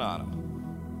had a gun on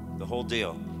him. The whole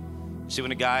deal. See,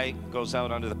 when a guy goes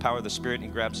out under the power of the Spirit and he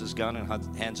grabs his gun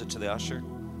and hands it to the usher,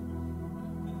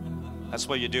 that's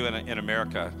what you do in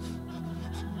America.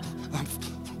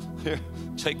 Here,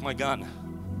 take my gun.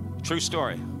 True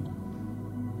story.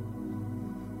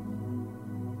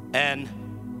 And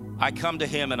I come to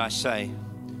him and I say,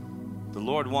 the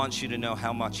Lord wants you to know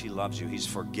how much he loves you. He's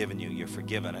forgiven you. You're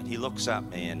forgiven. And he looks at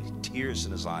me and tears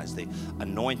in his eyes. The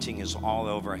anointing is all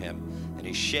over him. And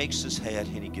he shakes his head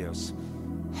and he goes,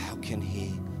 how can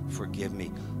he forgive me?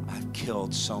 I've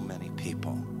killed so many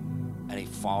people. And he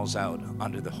falls out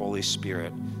under the Holy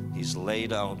Spirit. He's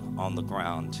laid out on the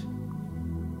ground,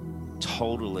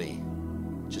 totally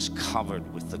just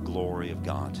covered with the glory of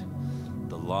God,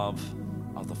 the love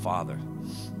of the Father.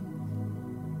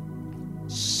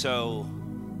 So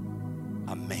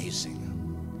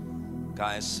amazing.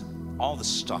 Guys, all the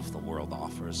stuff the world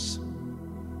offers,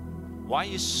 why are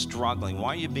you struggling? Why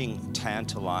are you being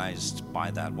tantalized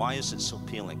by that? Why is it so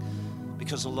appealing?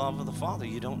 Because the love of the Father,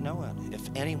 you don't know it. If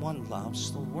anyone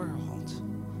loves the world,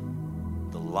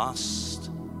 the lust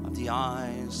of the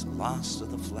eyes, the lust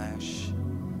of the flesh,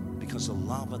 because the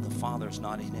love of the Father is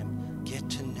not in him, get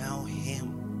to know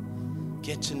him.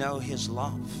 Get to know his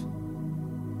love.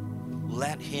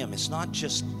 Let him. It's not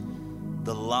just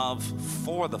the love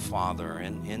for the Father.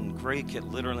 In Greek, it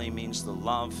literally means the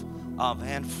love of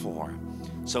and for.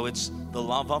 So it's the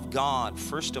love of God,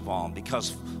 first of all,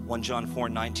 because 1 John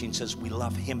 4:19 says we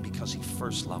love him because he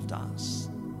first loved us.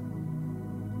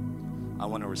 I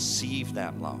want to receive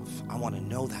that love. I want to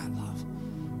know that love.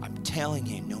 I'm telling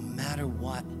you, no matter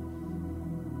what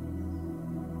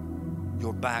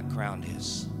your background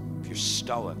is, if you're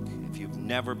stoic, if you've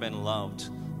never been loved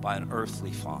by an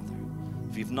earthly father,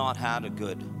 if you've not had a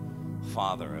good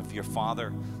father, if your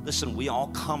father, listen, we all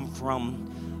come from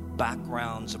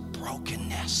backgrounds of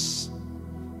brokenness.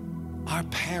 Our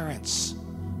parents,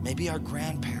 maybe our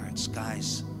grandparents,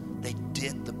 guys, they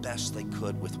did the best they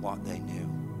could with what they knew.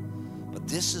 But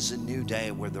this is a new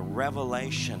day where the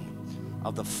revelation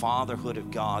of the fatherhood of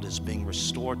God is being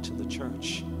restored to the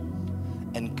church.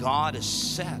 And God has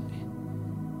set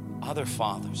other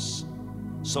fathers.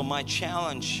 So my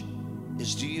challenge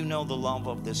is, do you know the love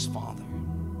of this Father?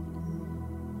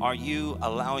 Are you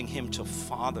allowing him to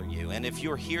father you? And if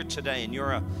you're here today and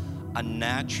you're a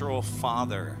natural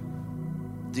father,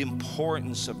 the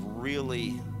importance of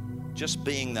really just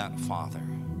being that father.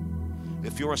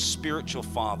 If you're a spiritual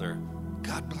father,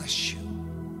 God bless you.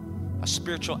 A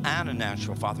spiritual and a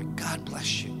natural father, God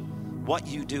bless you. What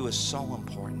you do is so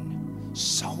important,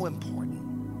 so important.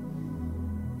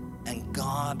 And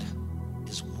God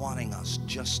is wanting us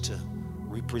just to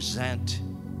represent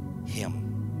him.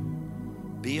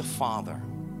 Be a father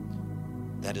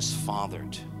that is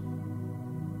fathered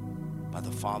by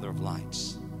the Father of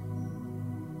lights.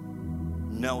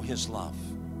 Know his love.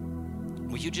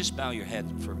 Will you just bow your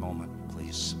head for a moment,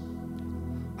 please?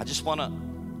 I just want to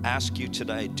ask you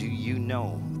today, do you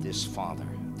know this Father,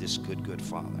 this good, good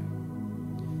Father?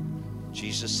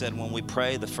 Jesus said when we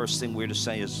pray, the first thing we're to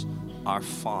say is, our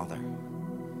Father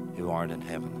who art in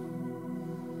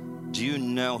heaven. Do you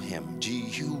know him? Do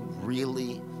you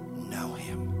really know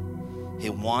him? He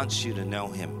wants you to know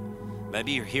him.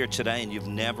 Maybe you're here today and you've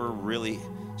never really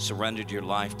surrendered your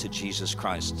life to Jesus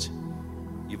Christ.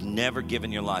 You've never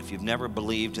given your life. You've never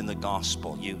believed in the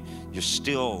gospel. You're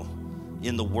still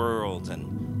in the world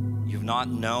and you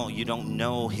don't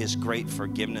know his great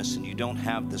forgiveness, and you don't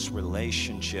have this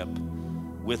relationship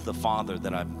with the Father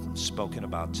that I've spoken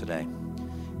about today.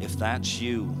 If that's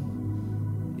you,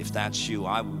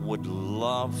 I would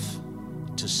love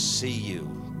to see you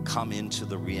come into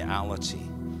the reality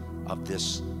of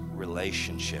this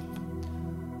relationship.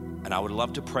 And I would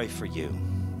love to pray for you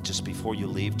just before you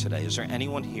leave today. Is there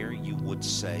anyone here you would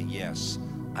say, yes,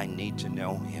 I need to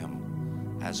know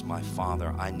him as my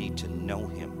Father. I need to know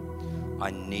him. I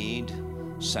need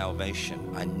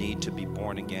salvation. I need to be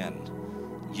born again.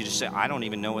 You just say, I don't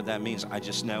even know what that means. I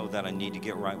just know that I need to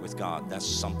get right with God. That's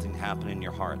something happening in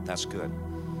your heart. That's good.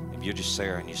 If you're just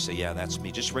there and you say, yeah, that's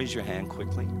me, just raise your hand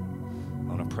quickly.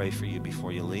 I want to pray for you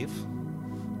before you leave.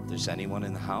 If there's anyone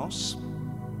in the house,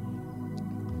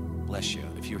 bless you.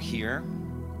 If you're here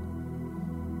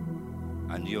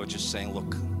and you're just saying,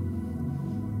 look,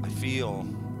 I feel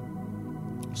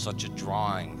such a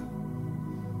drawing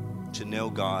to know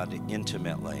God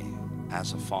intimately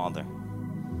as a father,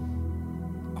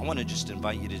 I want to just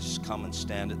invite you to just come and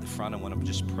stand at the front. I want to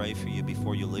just pray for you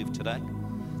before you leave today,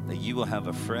 that you will have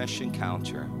a fresh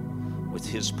encounter with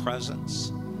his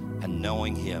presence and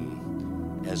knowing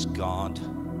him as God,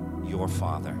 your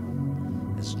Father.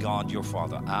 As God, your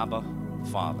Father. Abba,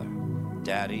 Father.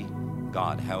 Daddy,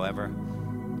 God. However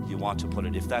you want to put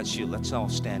it. If that's you, let's all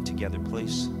stand together,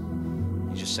 please.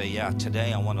 You just say, yeah,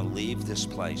 today I want to leave this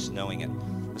place knowing it.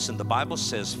 Listen, the Bible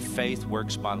says faith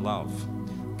works by love.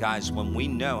 Guys, when we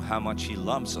know how much he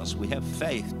loves us, we have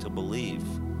faith to believe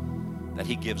that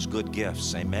he gives good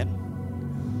gifts. Amen?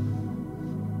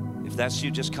 If that's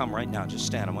you, just come right now. Just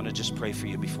stand. I want to just pray for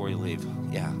you before you leave.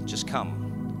 Yeah, just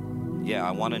come. Yeah,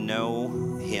 I want to know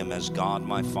him as God,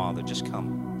 my Father. Just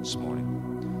come this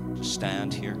morning. Just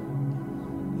stand here.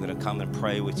 I'm going to come and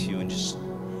pray with you and just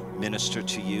minister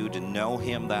to you to know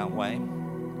him that way,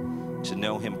 to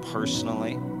know him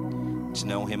personally, to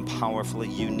know him powerfully.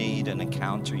 You need an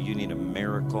encounter. You need a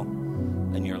miracle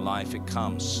in your life. It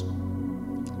comes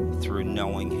through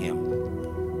knowing him.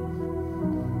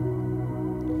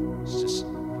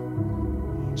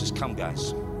 Just come,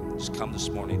 guys. Just come this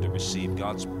morning to receive.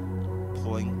 God's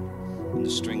pulling in the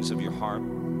strings of your heart.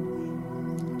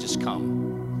 Just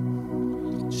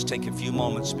come. Just take a few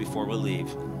moments before we leave.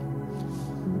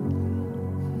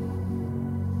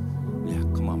 Yeah,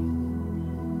 come on.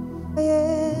 I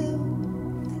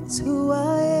am, it's who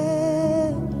I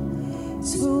am,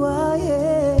 it's who I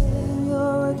am.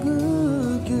 You're a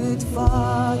good, good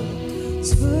Father.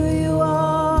 It's who you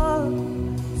are,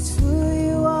 it's who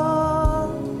you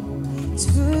are, it's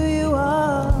who you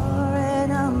are,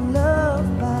 and I'm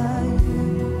loved by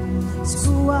you. It's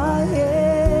who I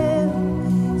am.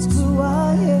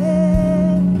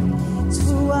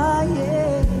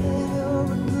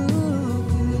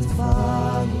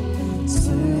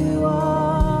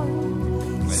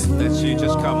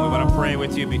 pray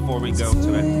with you before we go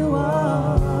to it. You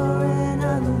are, and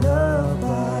I'm loved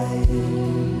by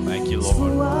you. Thank you, It's who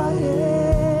Lord. I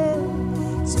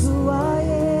am. It's who I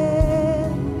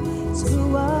am. It's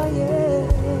who I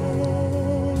am.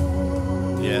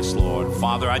 Yes, Lord.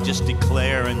 Father, I just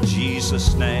declare in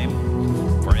Jesus' name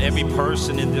for every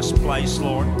person in this place,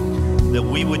 Lord, that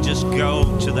we would just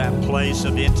go to that place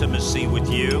of intimacy with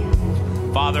you.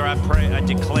 Father, I pray, I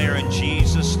declare in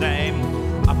Jesus' name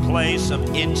a place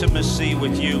of intimacy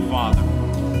with you, Father,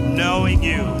 knowing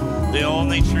you, the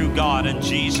only true God, and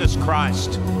Jesus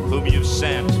Christ, whom you've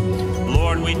sent.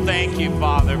 Lord, we thank you,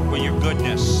 Father, for your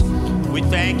goodness. We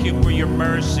thank you for your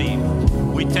mercy.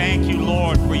 We thank you,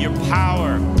 Lord, for your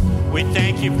power. We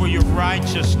thank you for your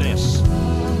righteousness.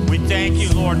 We thank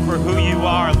you, Lord, for who you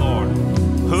are, Lord.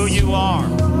 Who you are.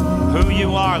 Who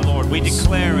you are, Lord. We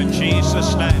declare in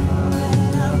Jesus' name.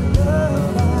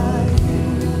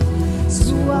 It's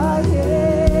who I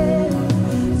am.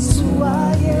 It's who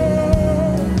I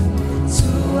am. It's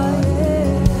who I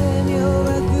am.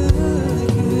 You're a good,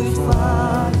 good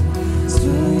Father. It's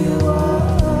who you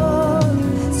are.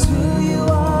 It's who you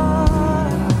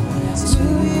are. It's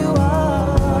who you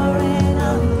are. And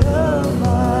I'm loved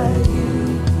by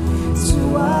you. It's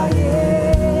who I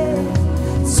am.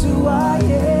 It's who I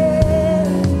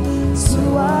am. It's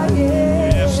who I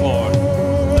am. Yes, Lord.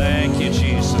 Thank you,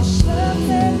 Jesus.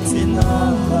 Perfect in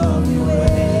all of your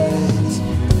ways.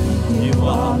 You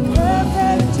are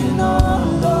perfect in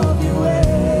all of your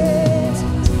ways.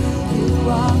 You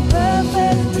are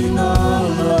perfect in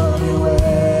all of your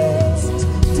ways.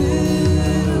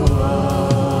 You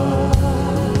are.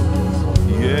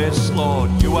 Yes,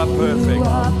 Lord, you are You perfect.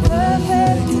 are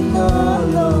perfect in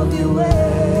all of your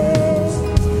ways.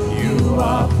 You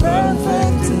are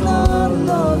perfect in all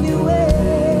of your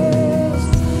ways.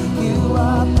 You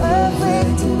are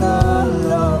perfect in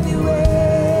all of your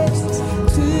ways.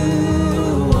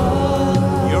 You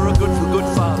are You're a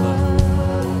good Father.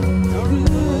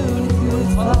 good,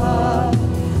 good Father.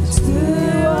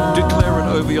 You are Declare it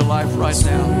over your life right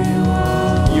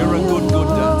now. You're a good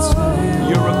dad.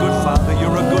 You're a good Father.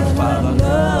 You're a good Father.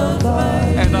 loved by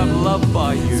And I'm loved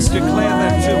by you. Declare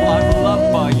that too. I'm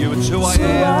loved by you. It's who I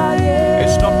am.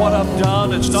 It's not what I've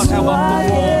done. It's not how I've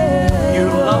performed. You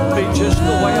love me just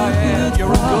the way I am.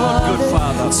 You're a good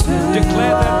Father.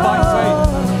 Declare that by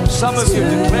faith. Some of you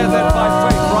declare that by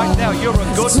faith right now. You're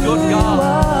a good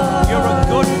God. You're a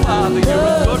good Father. You're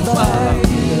a good Father.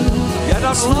 Yet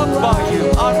I'm loved by you.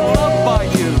 I'm loved by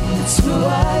you. It's who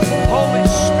I am. Holy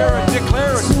Spirit,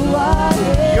 declare it. Who I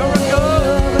am. You're a good.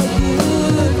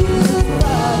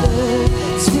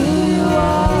 It's who you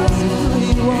are. It's who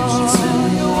you are. It's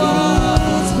who you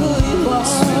are. It's who you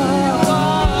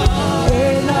are.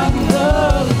 And I'm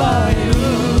loved by you.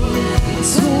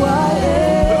 It's who I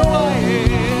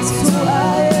am. It's who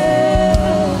I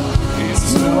am.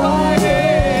 It's who I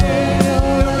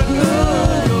am. You're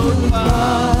a good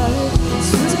Father.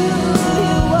 It's who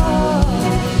you are.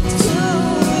 It's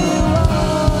who you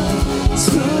are. It's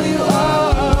who you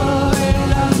are.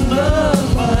 And I'm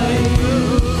loved by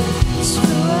you. It's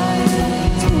who I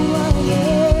am. It's who I am.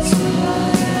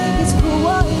 It's who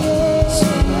I am.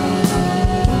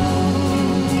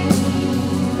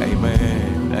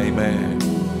 Amen. Amen.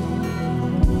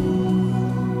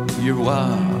 You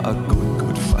are a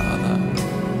good Father.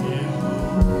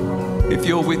 If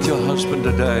you're with your husband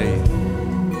today,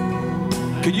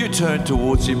 can you turn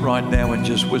towards him right now and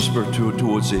just whisper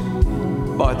towards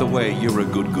him? By the way, you're a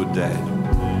good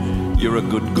dad. You're a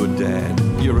good dad.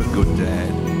 You're a good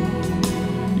dad.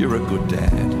 You're a good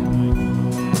dad.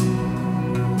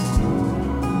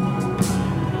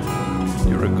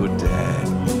 You're a good dad.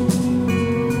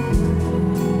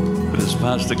 But as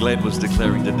Pastor Glenn was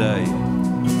declaring today,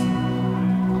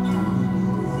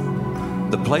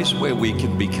 the place where we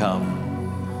can become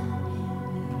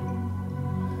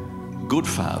good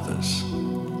fathers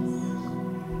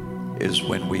is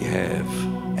when we have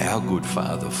our good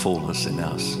Father fullness in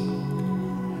us.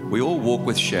 We all walk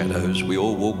with shadows, we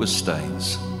all walk with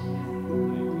stains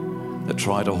that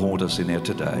try to haunt us in our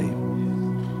today.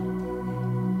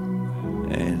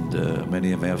 And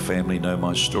many of our family know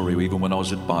my story. Even when I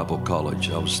was at Bible college,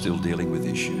 I was still dealing with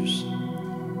issues.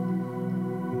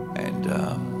 And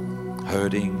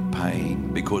hurting,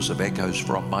 pain, because of echoes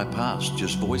from my past,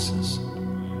 just voices.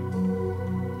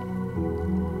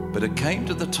 But it came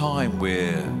to the time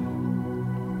where,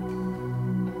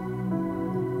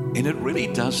 and it really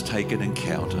does take an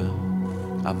encounter,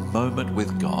 a moment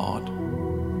with God.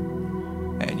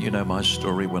 And you know my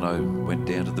story when I went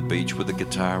down to the beach with a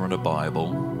guitar and a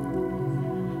Bible,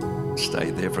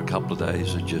 stayed there for a couple of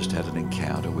days and just had an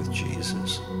encounter with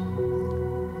Jesus.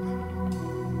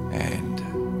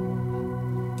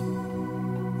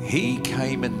 He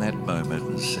came in that moment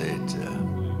and said,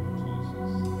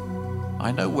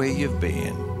 I know where you've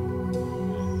been.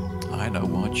 I know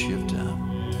what you've done.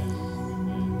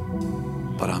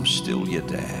 But I'm still your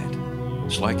dad.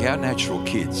 It's like our natural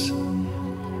kids.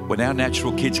 When our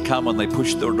natural kids come and they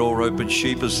push the door open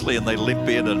sheepishly and they limp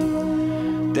in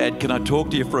and, Dad, can I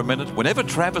talk to you for a minute? Whenever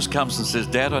Travis comes and says,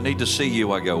 Dad, I need to see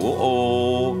you, I go,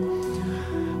 uh-oh,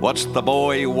 what's the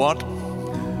boy want?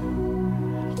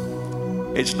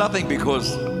 It's nothing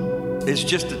because it's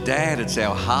just a dad. It's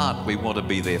our heart. We want to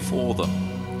be there for them.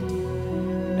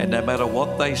 And no matter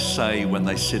what they say when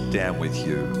they sit down with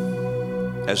you,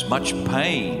 as much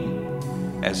pain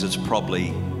as it's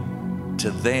probably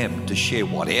to them to share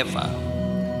whatever,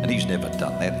 and he's never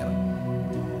done that,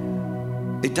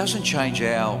 it doesn't change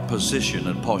our position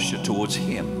and posture towards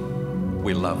him.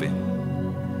 We love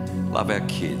him, love our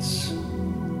kids.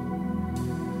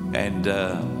 And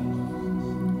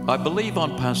I believe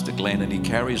on Pastor Glenn, and he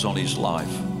carries on his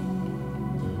life.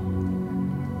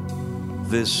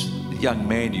 This young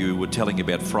man you were telling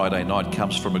about Friday night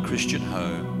comes from a Christian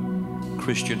home,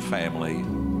 Christian family,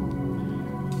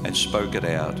 and spoke it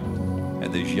out.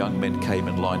 And these young men came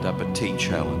and lined up a teen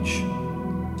challenge,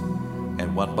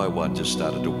 and one by one just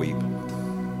started to weep.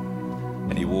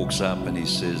 And he walks up and he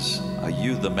says, are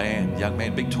you the man? Young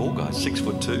man, big tall guy,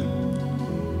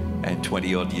 6'2", and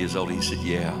 20 odd years old. He said,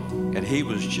 yeah. And he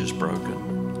was just broken.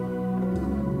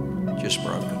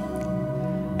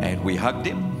 And we hugged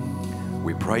him.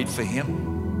 We prayed for him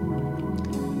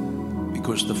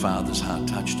because the Father's heart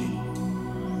touched him.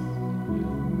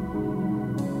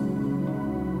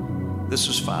 This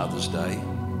is Father's Day,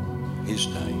 his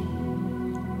day.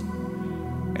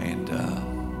 And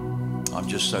I'm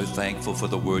just so thankful for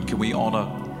the word. Can we honor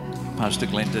Pastor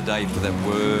Glenn today for that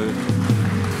word?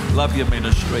 Love your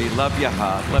ministry, love your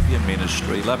heart, love your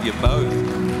ministry, love you both.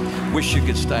 Wish you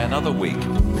could stay another week.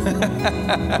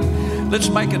 Let's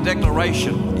make a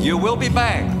declaration. You will be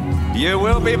back. You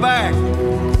will be back.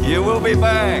 You will be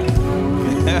back.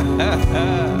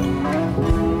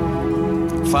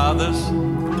 Fathers,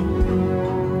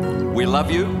 we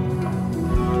love you.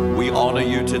 We honor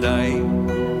you today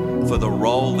for the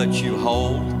role that you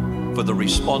hold, for the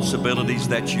responsibilities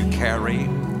that you carry,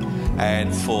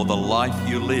 and for the life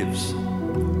you live.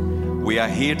 We are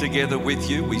here together with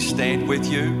you. We stand with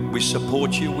you. We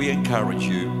support you. We encourage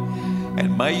you.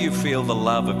 And may you feel the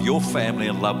love of your family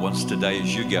and loved ones today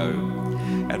as you go.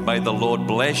 And may the Lord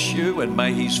bless you, and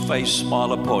may his face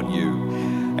smile upon you.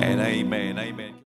 And amen. Amen.